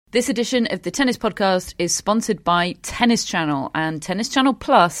 This edition of the Tennis Podcast is sponsored by Tennis Channel, and Tennis Channel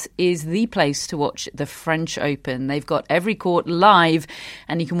Plus is the place to watch the French Open. They've got every court live,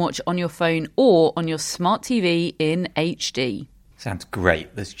 and you can watch on your phone or on your smart TV in HD. Sounds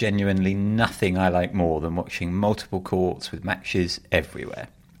great. There's genuinely nothing I like more than watching multiple courts with matches everywhere.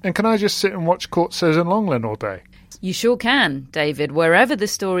 And can I just sit and watch Court Says in Longland all day? You sure can, David. Wherever the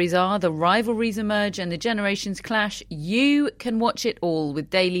stories are, the rivalries emerge and the generations clash, you can watch it all with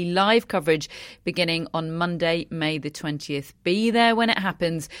daily live coverage beginning on Monday, May the 20th. Be there when it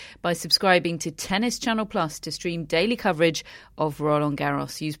happens by subscribing to Tennis Channel Plus to stream daily coverage of Roland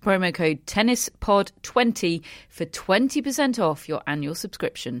Garros. Use promo code TennisPod20 for 20% off your annual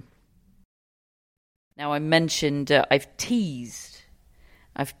subscription. Now, I mentioned I've teased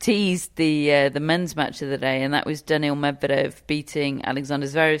the men's match of the day, and that was Daniil Medvedev beating Alexander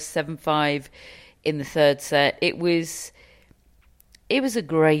Zverev 7-5 in the third set. It was a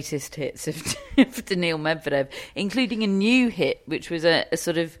greatest hits of Daniil Medvedev, including a new hit, which was a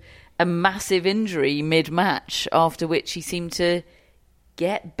sort of a massive injury mid-match, after which he seemed to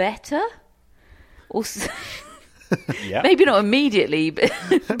get better. Also, yeah. Maybe not immediately, but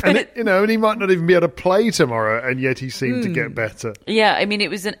and he might not even be able to play tomorrow, and yet he seemed to get better. Yeah, I mean, it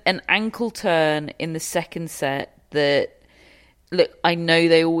was an ankle turn in the second set that, look, I know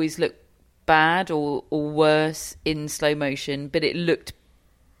they always look bad or worse in slow motion, but it looked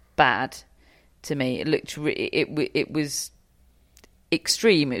bad to me. It looked it was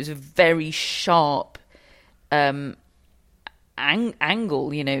extreme. It was a very sharp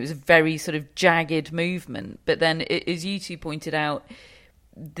angle, it was a very sort of jagged movement. But then, as you two pointed out,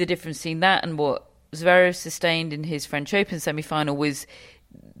 the difference between that and what Zverev sustained in his French Open semi-final was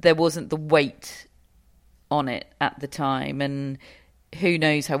there wasn't the weight on it at the time, and who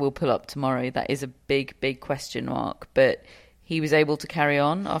knows how we'll pull up tomorrow. That is a big, big question mark. But he was able to carry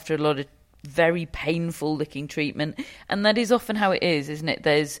on after a lot of very painful looking treatment, and that is often how it is, isn't it?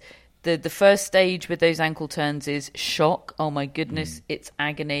 There's the first stage with those ankle turns is shock. Oh my goodness, it's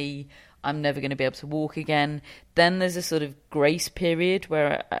agony. I'm never going to be able to walk again. Then there's a sort of grace period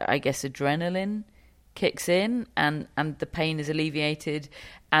where I guess adrenaline kicks in and the pain is alleviated.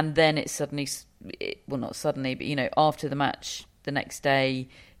 And then it's suddenly, well, not suddenly, but, after the match the next day,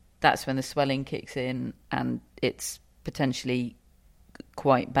 that's when the swelling kicks in and it's potentially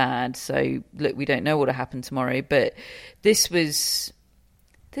quite bad. So, look, we don't know what will happen tomorrow, but this was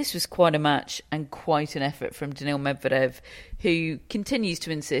quite a match and quite an effort from Daniil Medvedev, who continues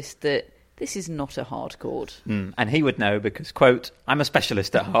to insist that this is not a hard court. And he would know because, quote, I'm a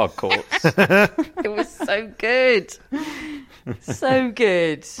specialist at hard courts. It was so good. So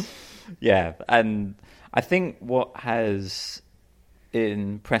good. Yeah, and I think what has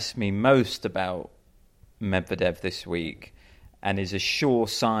impressed me most about Medvedev this week, and is a sure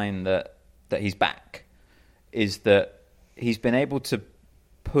sign that he's back, is that he's been able to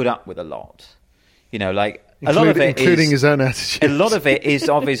put up with a lot. A lot of it including is, his own attitude. A lot of it is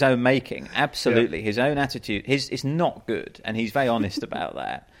of his own making. Absolutely, his own attitude. It's not good, and he's very honest about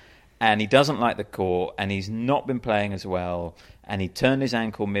that. And he doesn't like the court, and he's not been playing as well. And he turned his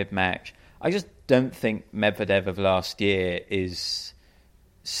ankle mid-match. I just don't think Medvedev of last year is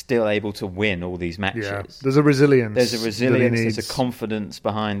still able to win all these matches. Yeah. There's a resilience. There's a confidence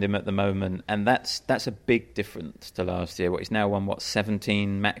behind him at the moment, and that's a big difference to last year. He's now won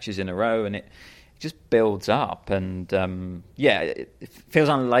 17 matches in a row, and it just builds up. And it feels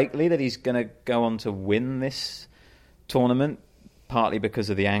unlikely that he's going to go on to win this tournament, partly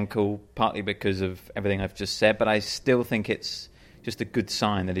because of the ankle, partly because of everything I've just said. But I still think it's just a good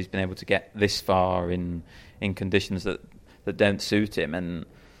sign that he's been able to get this far in conditions that don't suit him. And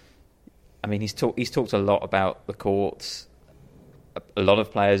I mean, he's talked a lot about the courts. A lot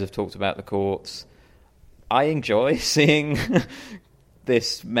of players have talked about the courts. I enjoy seeing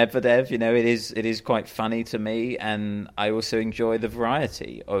this Medvedev. It is quite funny to me, and I also enjoy the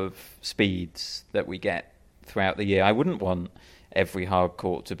variety of speeds that we get throughout the year. I wouldn't want every hard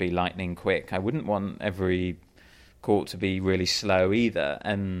court to be lightning quick. I wouldn't want every court to be really slow either.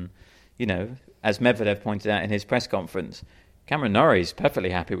 And, as Medvedev pointed out in his press conference, Cameron Norrie's perfectly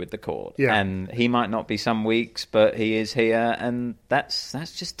happy with the court. Yeah. And he might not be some weeks, but he is here, and that's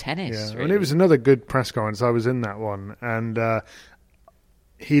just tennis. Yeah. Really. And it was another good press conference. I was in that one, and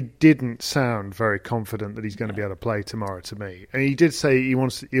he didn't sound very confident that he's going to be able to play tomorrow to me. And he did say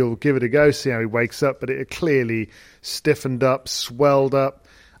he'll give it a go, see how he wakes up, but it clearly stiffened up, swelled up.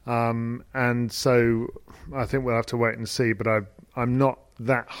 And so I think we'll have to wait and see, but I'm not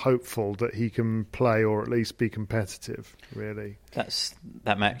that hopeful that he can play or at least be competitive, really.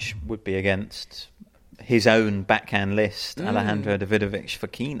 That match would be against his own backhand list, Alejandro Davidovich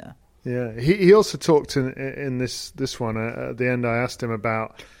Fokina. Yeah, he also talked in this one at the end. I asked him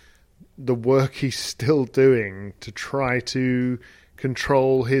about the work he's still doing to try to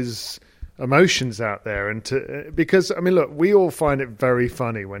control his emotions out there, and because I mean, look, we all find it very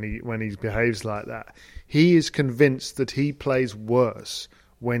funny when he behaves like that. He is convinced that he plays worse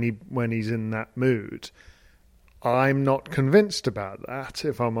when he's in that mood. I'm not convinced about that,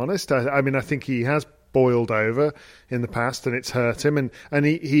 if I'm honest. I mean, I think he has boiled over in the past and it's hurt him, and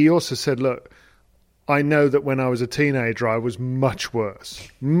he also said, look, I know that when I was a teenager I was much worse.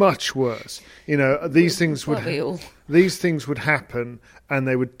 These things would happen and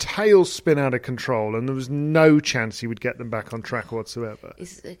they would tail spin out of control, and there was no chance he would get them back on track whatsoever.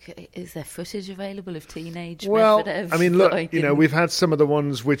 Is there footage available of teenage Medvedev? Well, I mean, look, we've had some of the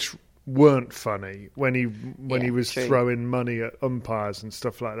ones which weren't funny when he was throwing money at umpires and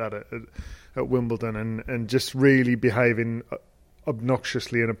stuff like that at Wimbledon, and just really behaving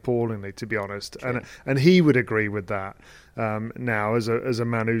obnoxiously and appallingly, to be honest. True. And he would agree with that now as a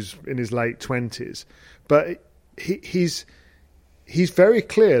man who's in his late 20s. But he's very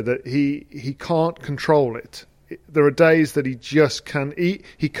clear that he can't control it. There are days that he just can.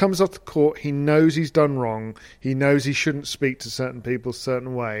 He comes off the court, he knows he's done wrong, he knows he shouldn't speak to certain people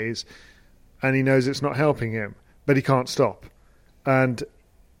certain ways, and he knows it's not helping him, but he can't stop. And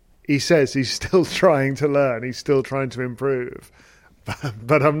he says he's still trying to learn, he's still trying to improve.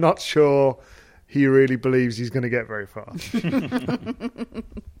 But I'm not sure he really believes he's going to get very far.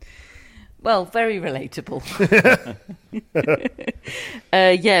 Well, very relatable.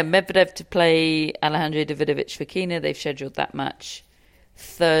 Medvedev to play Alejandro Davidovich Fokina. They've scheduled that match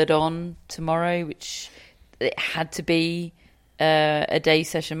third on tomorrow, which it had to be a day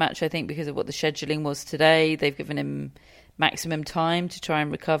session match, I think, because of what the scheduling was today. They've given him maximum time to try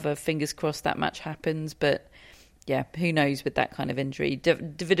and recover. Fingers crossed that match happens, but yeah, who knows with that kind of injury.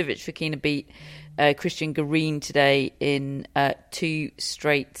 Davidovich Fokina beat Christian Garin today in 2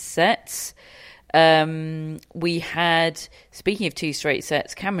 straight sets. We had, speaking of 2 straight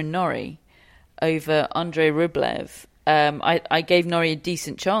sets, Cameron Norrie over Andrei Rublev. I gave Norrie a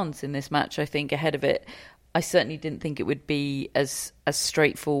decent chance in this match, I think, ahead of it. I certainly didn't think it would be as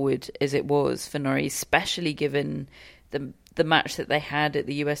straightforward as it was for Norrie, especially given the match that they had at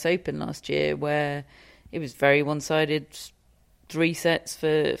the US Open last year, where it was very one-sided, 3 sets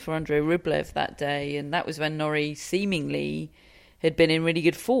for Andrei Rublev that day, and that was when Norrie seemingly had been in really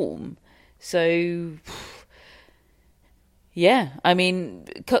good form. So, yeah, I mean,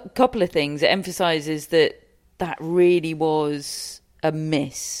 couple of things. It emphasises that really was a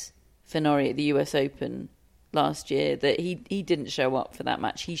miss for Norrie at the US Open last year, that he didn't show up for that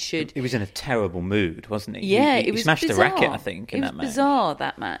match. He should. He was in a terrible mood, wasn't he? Yeah, he was smashed bizarre. The racket, I think, in that match. It was bizarre,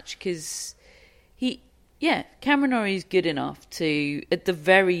 that match, because Cameron Norrie is good enough to, at the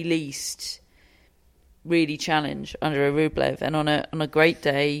very least, really challenge Andrei Rublev, and on a great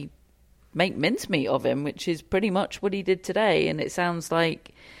day, make mincemeat of him, which is pretty much what he did today. And it sounds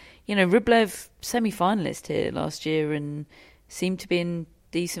like, Rublev semi-finalist here last year and seemed to be in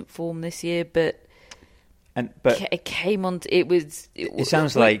decent form this year, but it came on. It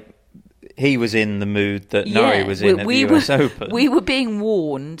sounds like he was in the mood that Norrie was in at the US Open. We were being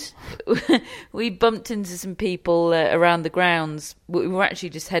warned. We bumped into some people around the grounds. We were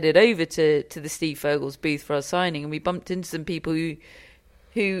actually just headed over to the Steve Fogels booth for our signing, and we bumped into some people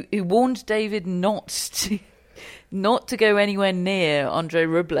who warned David not to go anywhere near Andrei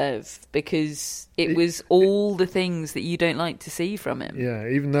Rublev because it was all the things that you don't like to see from him. Yeah,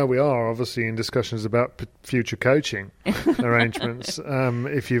 even though we are obviously in discussions about future coaching arrangements,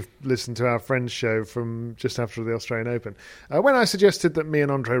 if you've listened to our friend's show from just after the Australian Open, when I suggested that me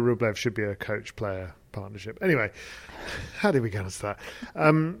and Andrei Rublev should be a coach-player partnership. Anyway, how did we get into that?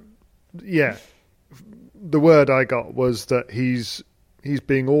 The word I got was that he's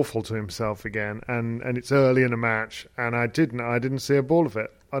being awful to himself again, and it's early in a match, and I didn't see a ball of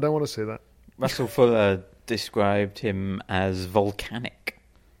it. I don't want to see that. Russell Fuller described him as volcanic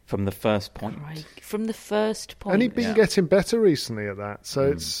from the first point. Right, from the first point. And he'd been getting better recently at that,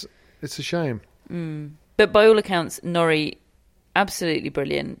 so it's a shame. But by all accounts, Norrie, absolutely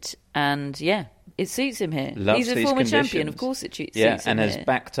brilliant, and it suits him here. Loves He's a former champion, of course it suits him here. And has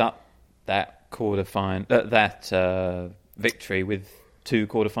backed up that victory with 2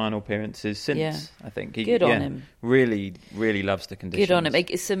 quarterfinal appearances since. I think good on him. Really, really loves the conditions. Good on him.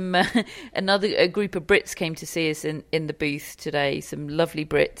 A group of Brits came to see us in the booth today. Some lovely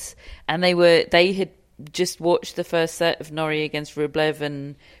Brits, and they had just watched the first set of Norrie against Rublev,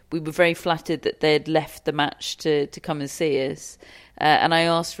 and we were very flattered that they'd left the match to come and see us. And I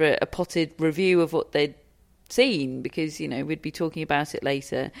asked for a potted review of what they'd seen because we'd be talking about it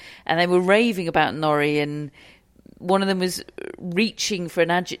later, and they were raving about Norrie, and one of them was reaching for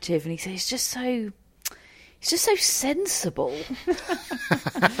an adjective, and he said, he's just so sensible,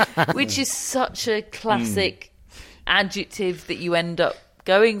 which is such a classic adjective that you end up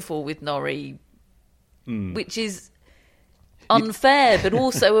going for with Norrie, which is unfair but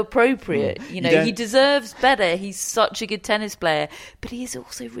also appropriate. He deserves better. He's such a good tennis player, but he is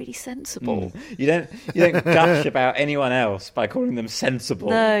also really sensible. You don't gush about anyone else by calling them sensible.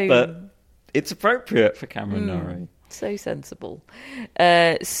 No. But it's appropriate for Cameron Norrie. So sensible.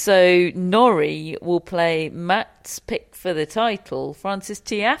 So Norrie will play Matt's pick for the title, Francis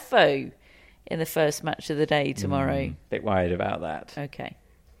Tiafoe, in the first match of the day tomorrow. Bit worried about that. Okay.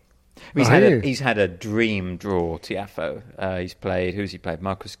 He's had a dream draw, Tiafoe. Who's he played?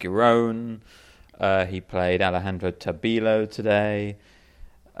 Marcus Giron. He played Alejandro Tabilo today.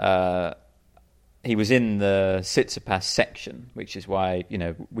 He was in the Tsitsipas section, which is why,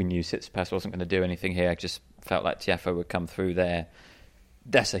 we knew Tsitsipas wasn't going to do anything here. I just felt like Tiafoe would come through there.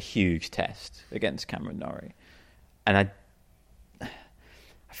 That's a huge test against Cameron Norrie. And I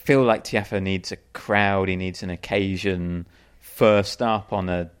feel like Tiafoe needs a crowd. He needs an occasion. First up on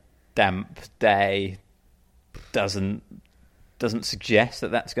a damp day doesn't suggest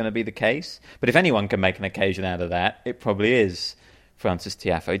that that's going to be the case. But if anyone can make an occasion out of that, it probably is Francis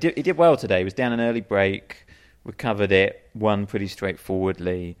Tiafoe. He did well today. He was down an early break, recovered it, won pretty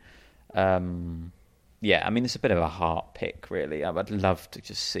straightforwardly. It's a bit of a heart pick, really. I'd love to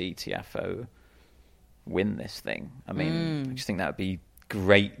just see Tiafoe win this thing. I just think that would be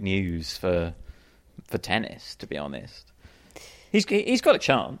great news for tennis, to be honest. He's got a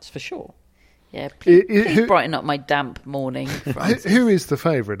chance, for sure. Yeah, please brighten up my damp morning, Francis. Who is the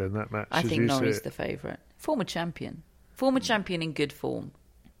favourite in that match? I think Norrie's the favourite. Former champion in good form.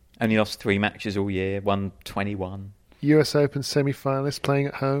 Only lost 3 matches all year, won 21. US Open semi-finalist playing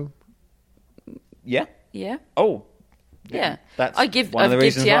at home. Yeah. Yeah. Oh. Yeah. That's I give one of the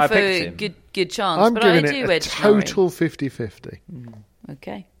reasons why I picked him. a good chance, I'm but I giving do it a total 50-50.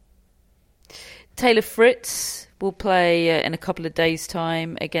 Okay. Taylor Fritz will play in a couple of days'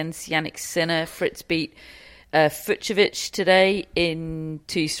 time against Jannik Sinner. Fritz beat Fucsovics today in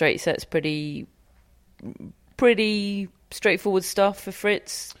 2 straight sets. Pretty straightforward stuff for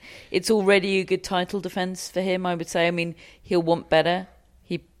Fritz. It's already a good title defence for him, I would say. He'll want better.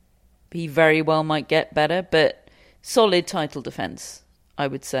 He very well might get better, but solid title defence, I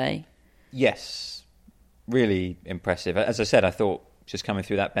would say. Yes. Really impressive. As I said, I thought just coming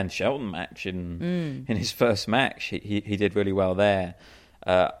through that Ben Shelton match in his first match, he did really well there.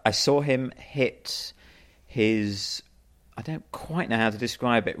 I saw him hit his, I don't quite know how to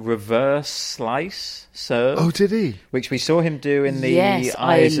describe it, reverse slice serve. Oh, did he? Which we saw him do in the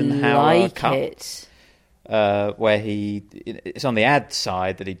Eisenhower Cup. Where it's on the ad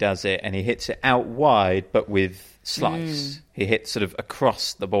side that he does it, and he hits it out wide, but with slice. He hits sort of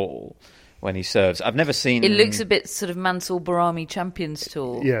across the ball. when he serves. I've never seen... It looks a bit sort of Mansell Barami Champions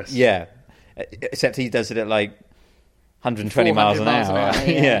Tour. Yes. Yeah. Except he does it at like 120 miles an hour.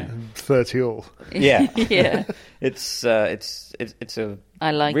 Yeah. 30 all. Yeah. Yeah. It's a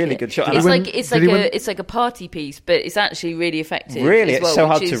I like really it. good shot. It's like a party piece, but it's actually really effective. Really, as well, it's so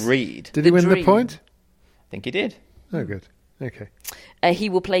which hard to is read. Did he win dream. the point? I think he did. Oh, good. Okay. He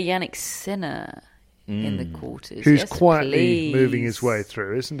will play Yannick Sinner in the quarters. Who's Yes, quietly please. moving his way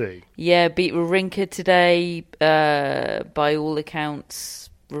through, isn't he? Yeah, beat Wawrinka today. By all accounts,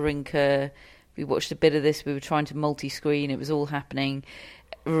 Wawrinka... We watched a bit of this. We were trying to multi-screen. It was all happening.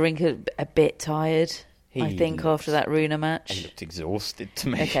 Wawrinka a bit tired, I think, after that Runa match. He looked exhausted to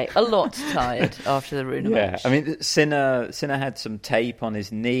me. Okay, a lot tired after the Runa match. I mean, Sinner had some tape on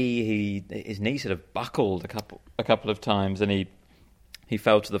his knee. His knee sort of buckled a couple of times, and he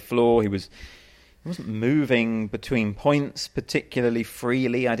fell to the floor. He wasn't moving between points particularly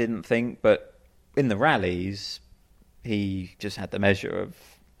freely, I didn't think, but in the rallies, he just had the measure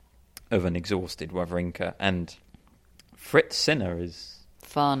of an exhausted Wawrinka, and Fritz Sinner is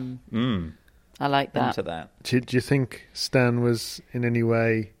Fun. I like that. into that. Do you think Stan was in any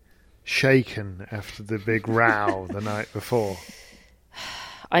way shaken after the big row the night before?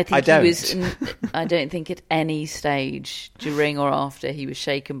 I think I he was. I don't think at any stage during or after he was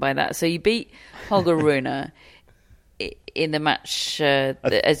shaken by that. So you beat Holger Rune in the match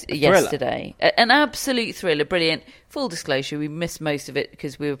yesterday. An absolute thriller, brilliant. Full disclosure, we missed most of it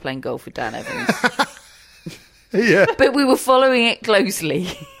because we were playing golf with Dan Evans. Yeah. But we were following it closely.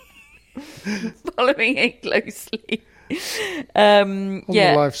 On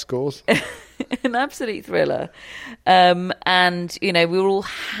the live scores. An absolute thriller. And, we were all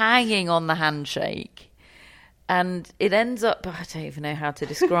hanging on the handshake. And it ends up, I don't even know how to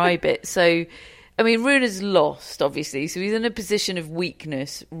describe it. So, I mean, Rune's lost, obviously. So he's in a position of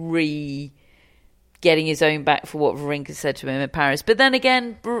weakness, getting his own back for what Wawrinka said to him in Paris. But then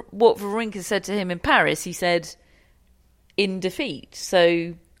again, what Wawrinka said to him in Paris, he said in defeat.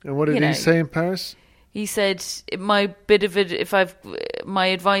 So, and what did he say in Paris? He said, my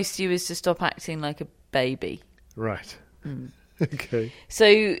advice to you is to stop acting like a baby. Right. Okay.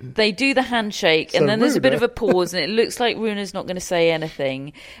 So they do the handshake, and then there's a bit of a pause, and it looks like Rune's not going to say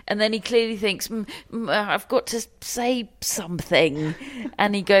anything. And then he clearly thinks, I've got to say something.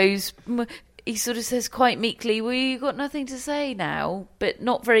 And he goes, he sort of says quite meekly, well, you've got nothing to say now, but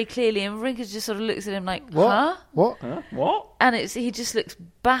not very clearly. And Wawrinka just sort of looks at him like, huh? What? Huh? What? And he just looks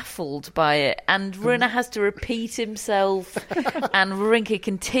baffled by it. And Rune has to repeat himself. And Wawrinka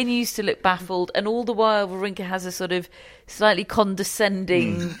continues to look baffled. And all the while, Wawrinka has a sort of slightly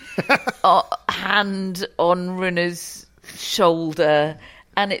condescending hand on Rune's shoulder.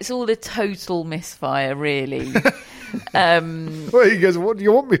 And it's all a total misfire, really. Well, he goes, what do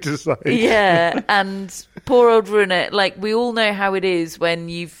you want me to say? Yeah, and poor old Rune, like, we all know how it is when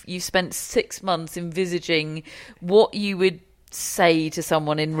you've spent 6 months envisaging what you would say to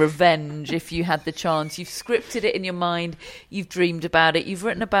someone in revenge if you had the chance. You've scripted it in your mind, you've dreamed about it, you've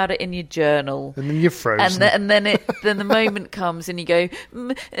written about it in your journal, and then you're frozen. And then the moment comes and you go,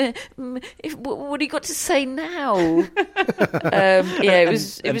 what do you got to say now?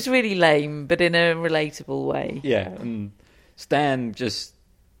 It was really lame, but in a relatable way. Yeah, and Stan just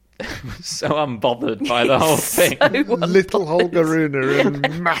was so unbothered by the whole thing. Little Holger Rune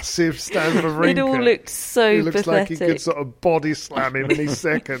and massive Stan Wawrinka. It all looked so he looks pathetic. like he could sort of body slam him any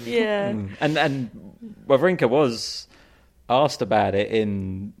second. Yeah. And Wawrinka was asked about it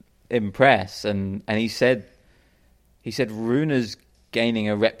in press, and he said Rune's gaining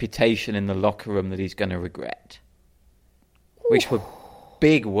a reputation in the locker room that he's going to regret, which were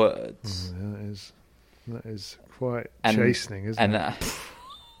big words. That is quite chastening, isn't it?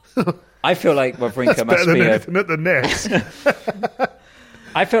 I feel like Wawrinka must be be at the net.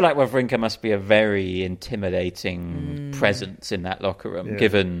 I feel like Wawrinka must be a very intimidating presence in that locker room,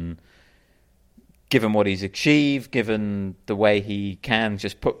 given what he's achieved, given the way he can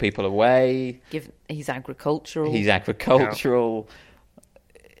just put people away. He's agricultural.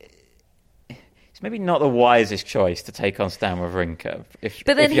 It's maybe not the wisest choice to take on Stan Wawrinka if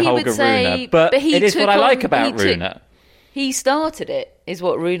you hold Rune, but it is what I like about Rune. He started it, is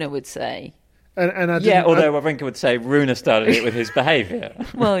what Rune would say. Although Wawrinka would say Rune started it with his behaviour.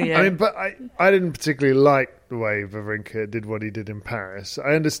 Well, yeah. I mean, but I didn't particularly like the way Wawrinka did what he did in Paris.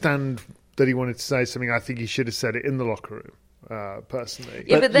 I understand that he wanted to say something. I think he should have said it in the locker room, personally.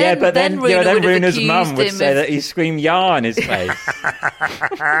 But then Rune's mum would say that he screamed "Yah" in his face.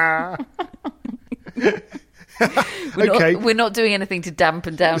 We're not doing anything to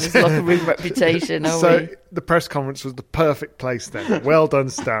dampen down his locker room reputation, are we? the press conference was the perfect place then. Well done,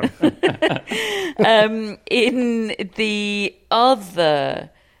 Stan. In the other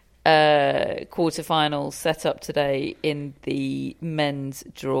quarterfinal set up today in the men's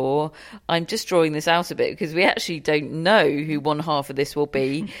draw, I'm just drawing this out a bit because we actually don't know who one half of this will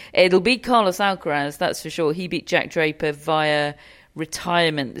be. It'll be Carlos Alcaraz, that's for sure. He beat Jack Draper via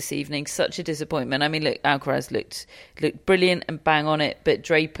retirement this evening. Such a disappointment. I mean, look, Alcaraz looked brilliant and bang on it, but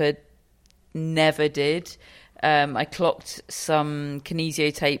Draper never did. I clocked some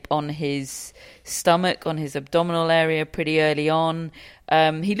kinesio tape on his stomach, on his abdominal area pretty early on.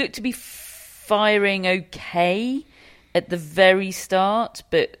 He looked to be firing okay at the very start,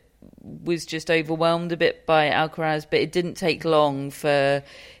 but was just overwhelmed a bit by Alcaraz. But it didn't take long for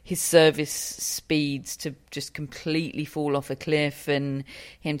his service speeds to just completely fall off a cliff and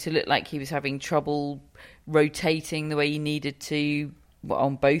him to look like he was having trouble rotating the way he needed to,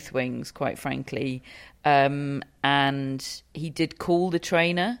 on both wings, quite frankly. And he did call the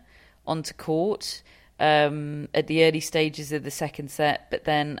trainer onto court at the early stages of the second set, but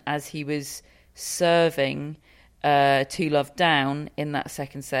then as he was serving 2-love down in that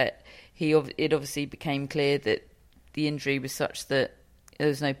second set, it obviously became clear that the injury was such that there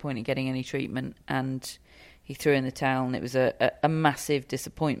was no point in getting any treatment, and he threw in the towel, and it was a massive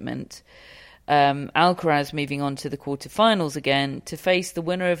disappointment. Alcaraz moving on to the quarterfinals again to face the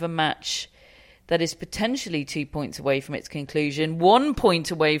winner of a match that is potentially 2 points away from its conclusion. 1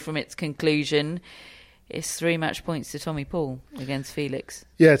 point away from its conclusion is 3 match points to Tommy Paul against Felix.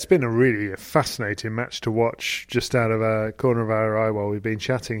 Yeah, it's been a really fascinating match to watch just out of a corner of our eye while we've been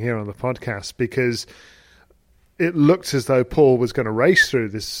chatting here on the podcast, because it looked as though Paul was going to race through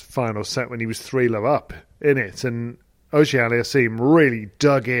this final set when he was 3-love up in it, and Auger-Aliassime really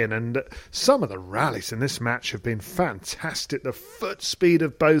dug in, and some of the rallies in this match have been fantastic. The foot speed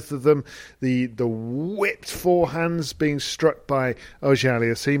of both of them, the whipped forehands being struck by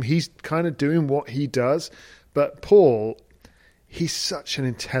Auger-Aliassime. He's kind of doing what he does, but Paul, he's such an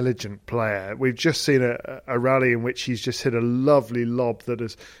intelligent player. We've just seen a rally in which he's just hit a lovely lob that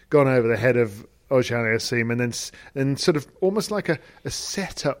has gone over the head of Auger-Aliassime, and sort of almost like a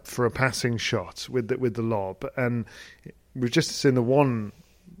setup for a passing shot with the lob. And we've just seen the one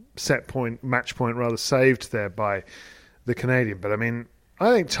match point rather saved there by the Canadian. But I mean,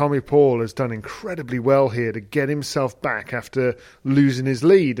 I think Tommy Paul has done incredibly well here to get himself back after losing his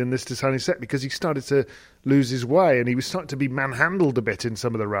lead in this deciding set, because he started to lose his way and he was starting to be manhandled a bit in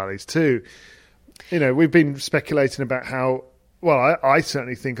some of the rallies too. You know, we've been speculating about how, well, I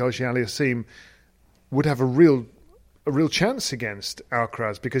certainly think Auger-Aliassime would have a real chance against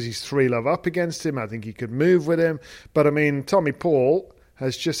Alcaraz because he's 3-love up against him. I think he could move with him. But, I mean, Tommy Paul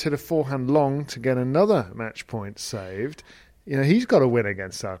has just hit a forehand long to get another match point saved. You know, he's got to win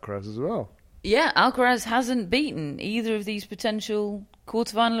against Alcaraz as well. Yeah, Alcaraz hasn't beaten either of these potential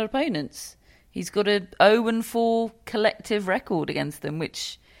quarterfinal opponents. He's got a 0-4 collective record against them,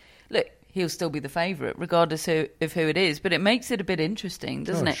 which, look, he'll still be the favourite, regardless of who it is. But it makes it a bit interesting,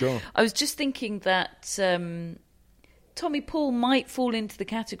 doesn't it? Sure. I was just thinking that Tommy Paul might fall into the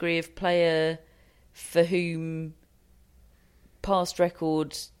category of player for whom past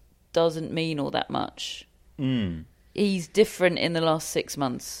record doesn't mean all that much. He's different in the last 6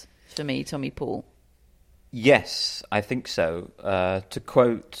 months, for me, Tommy Paul. Yes, I think so. To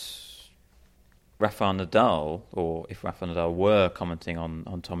quote Rafael Nadal, or if Rafael Nadal were commenting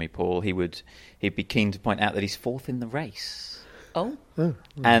on Tommy Paul, he'd be keen to point out that he's fourth in the race.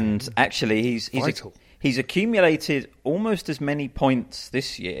 And actually he's accumulated almost as many points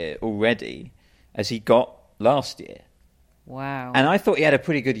this year already as he got last year. Wow. And I thought he had a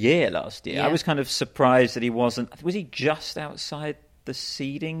pretty good year last year. Yeah. I was kind of surprised that he wasn't. Was he just outside the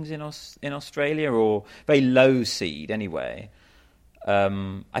seedings in Australia, or very low seed anyway?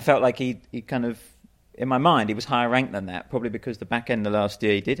 I felt like he kind of, in my mind, he was higher ranked than that, probably because the back end of last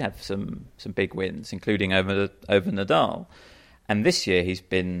year he did have some big wins, including over Nadal. And this year he's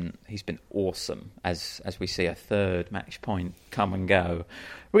been awesome, as we see a third match point come and go.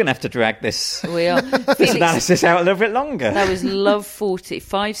 We're going to have to drag this analysis out a little bit longer. That was love 40,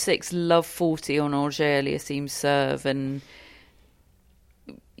 5-6 love 40 on Auger-Aliassime's serve, and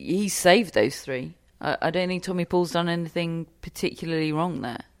he saved those three. I don't think Tommy Paul's done anything particularly wrong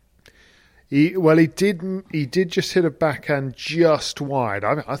there. He did just hit a backhand just wide.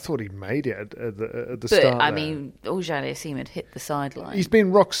 I thought he made it at the start. But I mean, Auger-Aliassime had hit the sideline. He's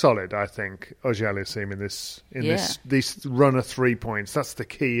been rock solid, I think, Auger-Aliassime in this run of 3 points. That's the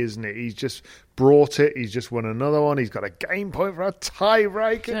key, isn't it? He's just brought it. He's just won another one. He's got a game point for a tie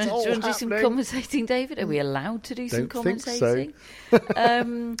break. It's all happening. Do you want to do some commentating, David? Are we allowed to do some commentating? Think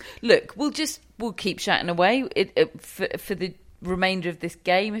so. Look, we'll keep chatting away for the remainder of this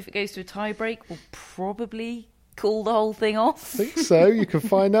game. If it goes to a tie break, we'll probably call the whole thing off. I think so. You can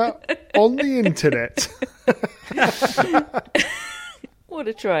find out on the internet. What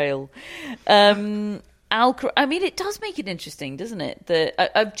a trail. I mean, it does make it interesting, doesn't it?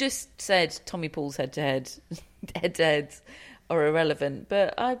 I've just said Tommy Paul's head-to-heads are irrelevant,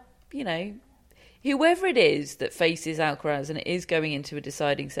 but whoever it is that faces Alcaraz and it is going into a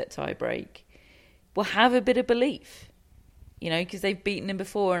deciding set tie break will have a bit of belief. Because they've beaten him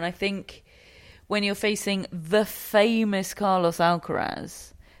before. And I think when you're facing the famous Carlos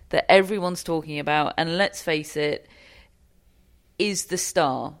Alcaraz that everyone's talking about, and let's face it, is the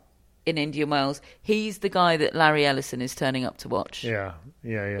star in Indian Wells, he's the guy that Larry Ellison is turning up to watch. Yeah.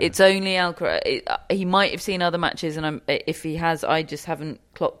 It's only Alcaraz. He might have seen other matches, and if he has, I just haven't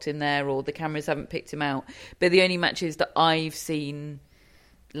clocked him there, or the cameras haven't picked him out. But the only matches that I've seen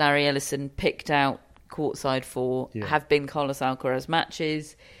Larry Ellison picked out courtside for have been Carlos Alcaraz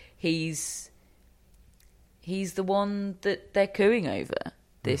matches. He's the one that they're cooing over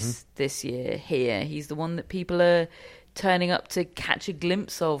this year here. He's the one that people are turning up to catch a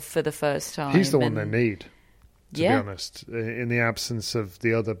glimpse of for the first time. He's the one they need, to be honest. In the absence of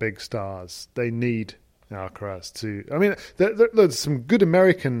the other big stars, they need Alcaraz to... I mean, there's some good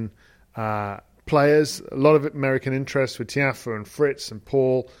American players, a lot of American interest with Tiafoe and Fritz and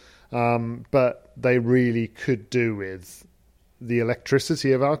Paul, but they really could do with the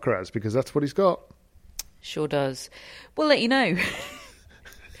electricity of Alcaraz, because that's what he's got. Sure does. We'll let you know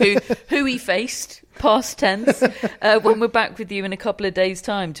who he faced, past tense, when we're back with you in a couple of days'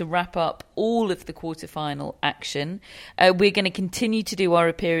 time to wrap up all of the quarterfinal action. We're going to continue to do our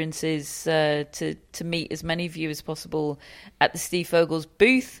appearances to meet as many of you as possible at the Steve Fogels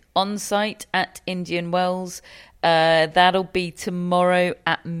booth on site at Indian Wells. That'll be tomorrow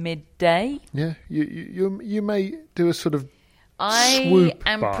at midday. Yeah, you may do a sort of I swoop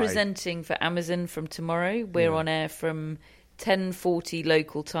am by. Presenting for Amazon from tomorrow. We're on air from 10:40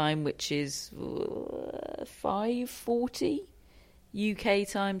 local time, which is 5:40 UK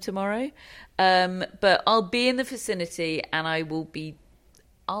time tomorrow. But I'll be in the vicinity, and I'll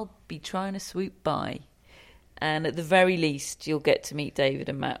be trying to swoop by. And at the very least, you'll get to meet David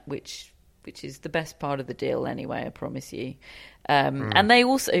and Matt, which is the best part of the deal anyway, I promise you. And they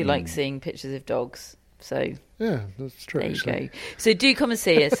also like seeing pictures of dogs. So yeah, that's true. There you go. So do come and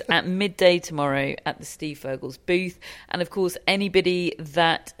see us at midday tomorrow at the Steve Fogels booth. And of course, anybody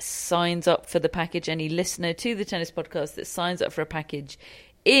that signs up for the package, any listener to the Tennis Podcast that signs up for a package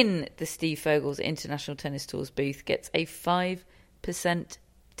in the Steve Fogels International Tennis Tours booth gets a 5%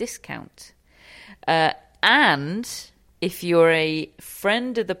 discount. And if you're a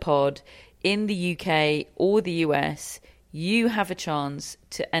friend of the pod in the UK or the US, you have a chance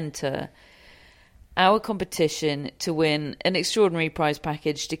to enter our competition to win an extraordinary prize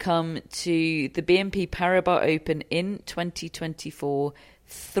package to come to the BNP Paribas Open in 2024.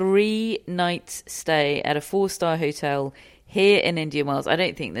 3 nights stay at a 4-star hotel here in Indian Wells. I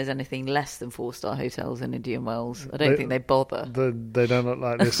don't think there's anything less than 4-star hotels in Indian Wells. I don't think they bother. They don't look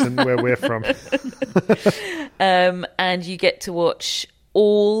like this in where we're from. And you get to watch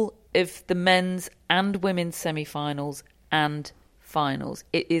all of the men's and women's semi-finals and finals.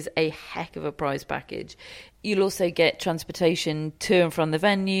 It is a heck of a prize package. You'll also get transportation to and from the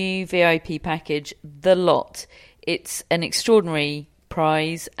venue, VIP package, the lot. It's an extraordinary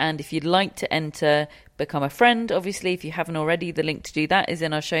prize, and if you'd like to enter, become a friend, obviously, if you haven't already, the link to do that is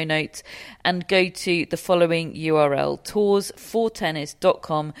in our show notes, and go to the following URL,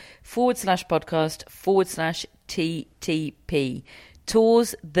 tours4tennis.com/podcast/TTP.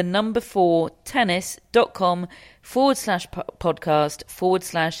 Tours, the number 4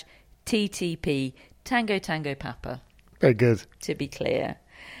 tennis.com/podcast/TTP. Tango Papa. Very good. To be clear.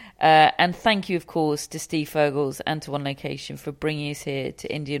 And thank you, of course, to Steve Fogels and to One Location for bringing us here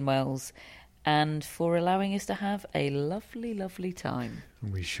to Indian Wells and for allowing us to have a lovely, lovely time.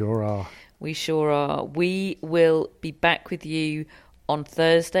 We sure are. We sure are. We will be back with you on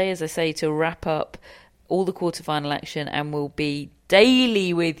Thursday, as I say, to wrap up all the quarterfinal action, and we'll be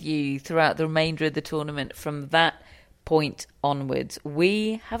daily with you throughout the remainder of the tournament from that point onwards.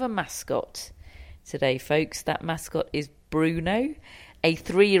 We have a mascot today, folks. That mascot is Bruno, a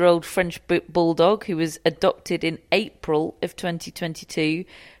 3-year-old French bulldog who was adopted in April of 2022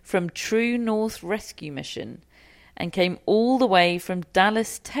 from True North Rescue Mission and came all the way from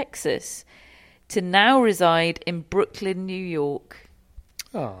Dallas, Texas, to now reside in Brooklyn, New York.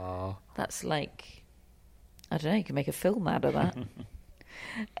 Aww. That's like, I don't know, you can make a film out of that.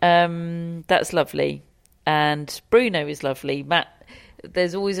 That's lovely. And Bruno is lovely. Matt,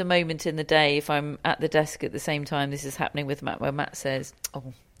 there's always a moment in the day if I'm at the desk at the same time this is happening with Matt, where Matt says,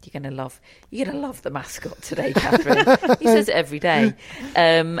 "Oh, you're gonna love the mascot today, Catherine." He says it every day,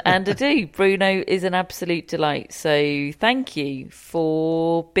 and I do. Bruno is an absolute delight. So thank you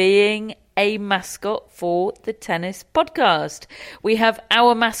for being a mascot for the Tennis Podcast. We have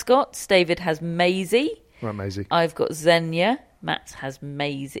our mascots. David has Maisie. Right, Maisie. I've got Xenia. Matt has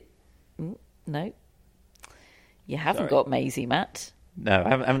Maisie. No, you haven't got Maisie, Matt. No, I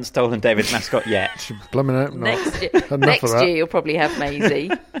haven't stolen David's mascot yet. Blumming out. Next year you'll probably have Maisie.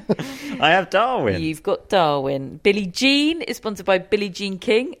 I have Darwin. You've got Darwin. Billie Jean is sponsored by Billie Jean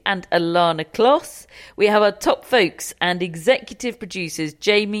King and Alana Kloss. We have our top folks and executive producers,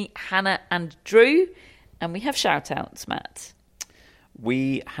 Jamie, Hannah and Drew. And we have shout-outs, Matt.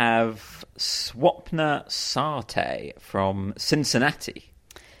 We have Swapna Sate from Cincinnati.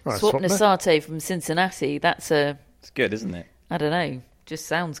 Right, Swapna Sate from Cincinnati. It's good, isn't it? I don't know. Just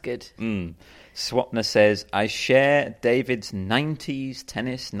sounds good. Swapna says, I share David's 90s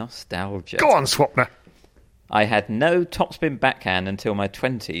tennis nostalgia. Go on, Swapna. I had no topspin backhand until my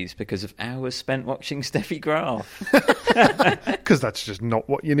 20s because of hours spent watching Steffi Graf. Because that's just not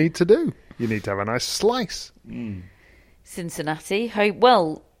what you need to do. You need to have a nice slice. Cincinnati.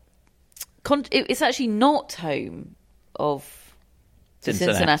 It's actually not home of the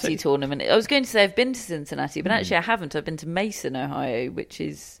Cincinnati tournament. I was going to say I've been to Cincinnati, but actually I haven't. I've been to Mason, Ohio, which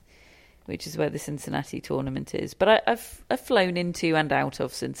is where the Cincinnati tournament is. But I've flown into and out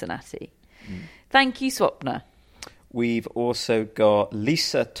of Cincinnati. Thank you, Swapna. We've also got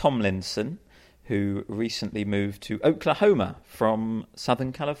Lisa Tomlinson, who recently moved to Oklahoma from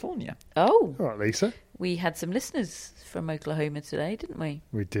Southern California. Oh. All right, Lisa. We had some listeners from Oklahoma today, didn't we?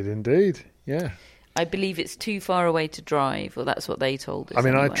 We did indeed, yeah. I believe it's too far away to drive, or that's what they told us. I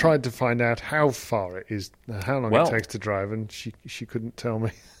mean, anyway. I tried to find out how far it is, how long it takes to drive, and she couldn't tell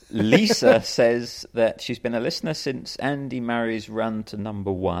me. Lisa says that she's been a listener since Andy Murray's run to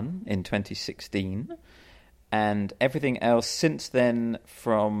number 1 in 2016, and everything else since then,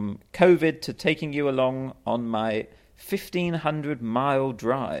 from COVID to taking you along on my 1,500-mile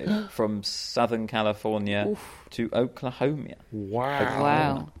drive from Southern California to Oklahoma.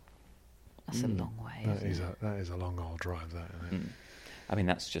 Wow. That's a long way. That is a long old drive, that, isn't it? I mean,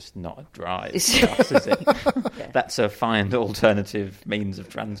 that's just not a drive for us, is it? Yeah. That's a find alternative means of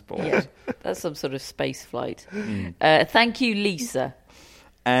transport. Yeah, that's some sort of space flight. Thank you, Lisa.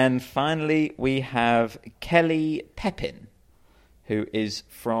 And finally, we have Kelly Pepin, who is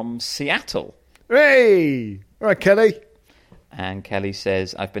from Seattle. Hey! All right, Kelly. And Kelly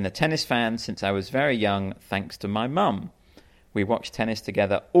says, I've been a tennis fan since I was very young, thanks to my mum. We watch tennis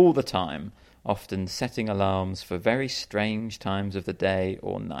together all the time, often setting alarms for very strange times of the day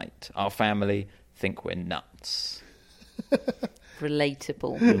or night. Our family think we're nuts.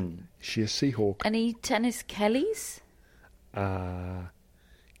 Relatable. Is she a Seahawk? Any tennis Kellys? Kelly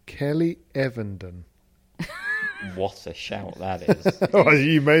Evenden. What a shout that is. Oh,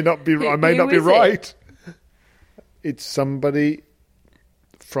 you may not be. I may Who not be is right. It's somebody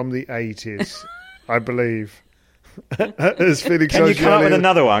from the 80s, I believe. As Felix Can you come up with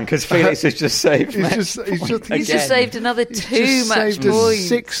another one? Because Felix has just saved. He's just saved another two match saved points. A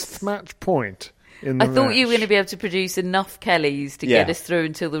sixth match point. In the I thought match. you were going to be able to produce enough Kellys to get us through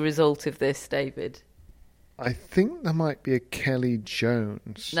until the result of this, David. I think there might be a Kelly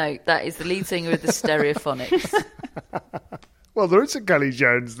Jones. No, that is the lead singer of the Stereophonics. Well, there is a Kelly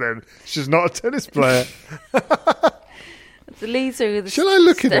Jones then. She's not a tennis player. The lead singer of the Shall I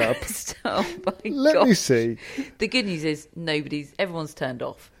look it up? Oh my Let me see. The good news is everyone's turned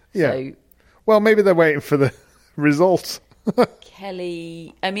off. Yeah. So well, maybe they're waiting for the result.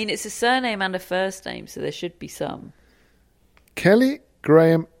 Kelly, I mean, it's a surname and a first name, so there should be some. Kelly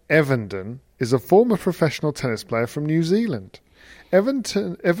Graham Evenden is a former professional tennis player from New Zealand.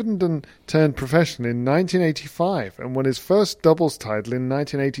 Evenden turned professional in 1985 and won his first doubles title in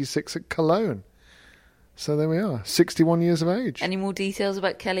 1986 at Cologne. So there we are, 61 years of age. Any more details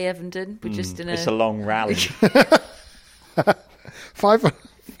about Kelly Evenden? We're just in It's a long rally.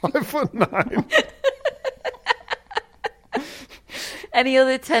 5'9". Any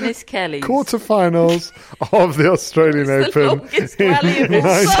other tennis Kellys? Quarterfinals of the Australian It's the Open longest rally of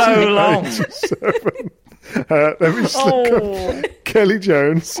all So long. Let me just look up Kelly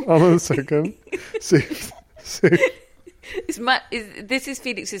Jones on the second. See. This is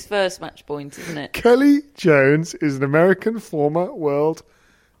Felix's first match point, isn't it? Kelly Jones is an American former world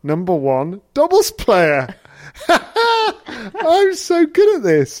number 1 doubles player. I'm so good at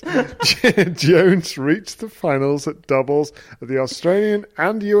this. Jones reached the finals at doubles at the Australian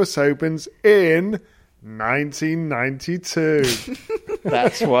and US Opens in 1992.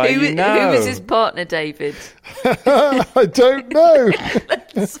 That's why you know. Who was his partner, David? I don't know.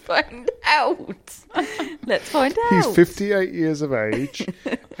 Let's find out. He's 58 years of age,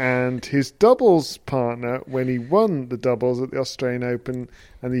 and his doubles partner, when he won the doubles at the Australian Open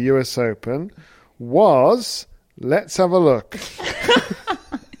and the US Open, was... Let's have a look.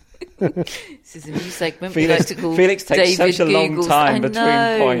 This is a new segment. Felix takes David such a long Googles. time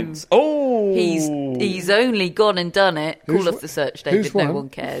between points. Oh, he's only gone and done it. Call off the search, David. No one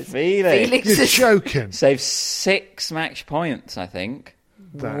cares. Felix You're joking. Saved 6 match points, I think.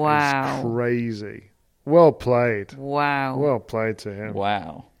 That is crazy. Well played. Wow. Well played to him.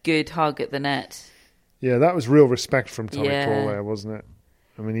 Wow. Good hug at the net. Yeah, that was real respect from Tommy Paul there, wasn't it?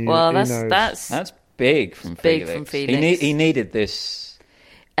 I mean, he knows. That's big from Felix. He needed this.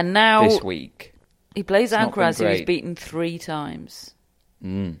 And now this week he plays Alcaraz, who was beaten 3 times.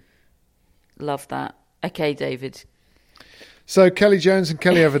 Love that. Okay, David. So Kelly Jones and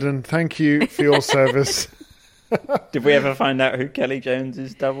Kelly Everton, thank you for your service. Did we ever find out who Kelly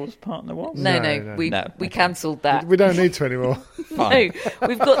Jones's doubles partner was? No. We cancelled that. We don't need to anymore. No,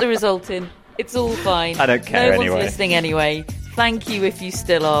 we've got the result in. It's all fine. I don't care anyway. No one's listening anyway. Thank you if you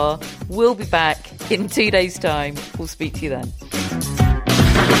still are. We'll be back in 2 days' time. We'll speak to you then.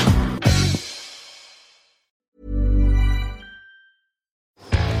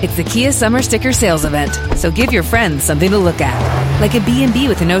 It's the Kia Summer Sticker Sales Event, so give your friends something to look at. Like a B&B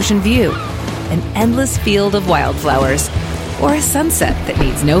with an ocean view, an endless field of wildflowers, or a sunset that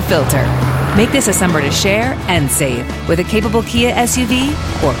needs no filter. Make this a summer to share and save with a capable Kia SUV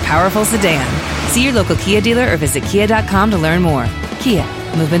or powerful sedan. See your local Kia dealer or visit kia.com to learn more. Kia,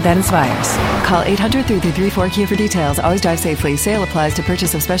 movement that inspires. Call 800-3334-KIA for details. Always drive safely. Sale applies to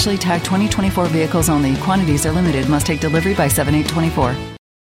purchase of specially tagged 2024 vehicles only. Quantities are limited. Must take delivery by 7/8/24.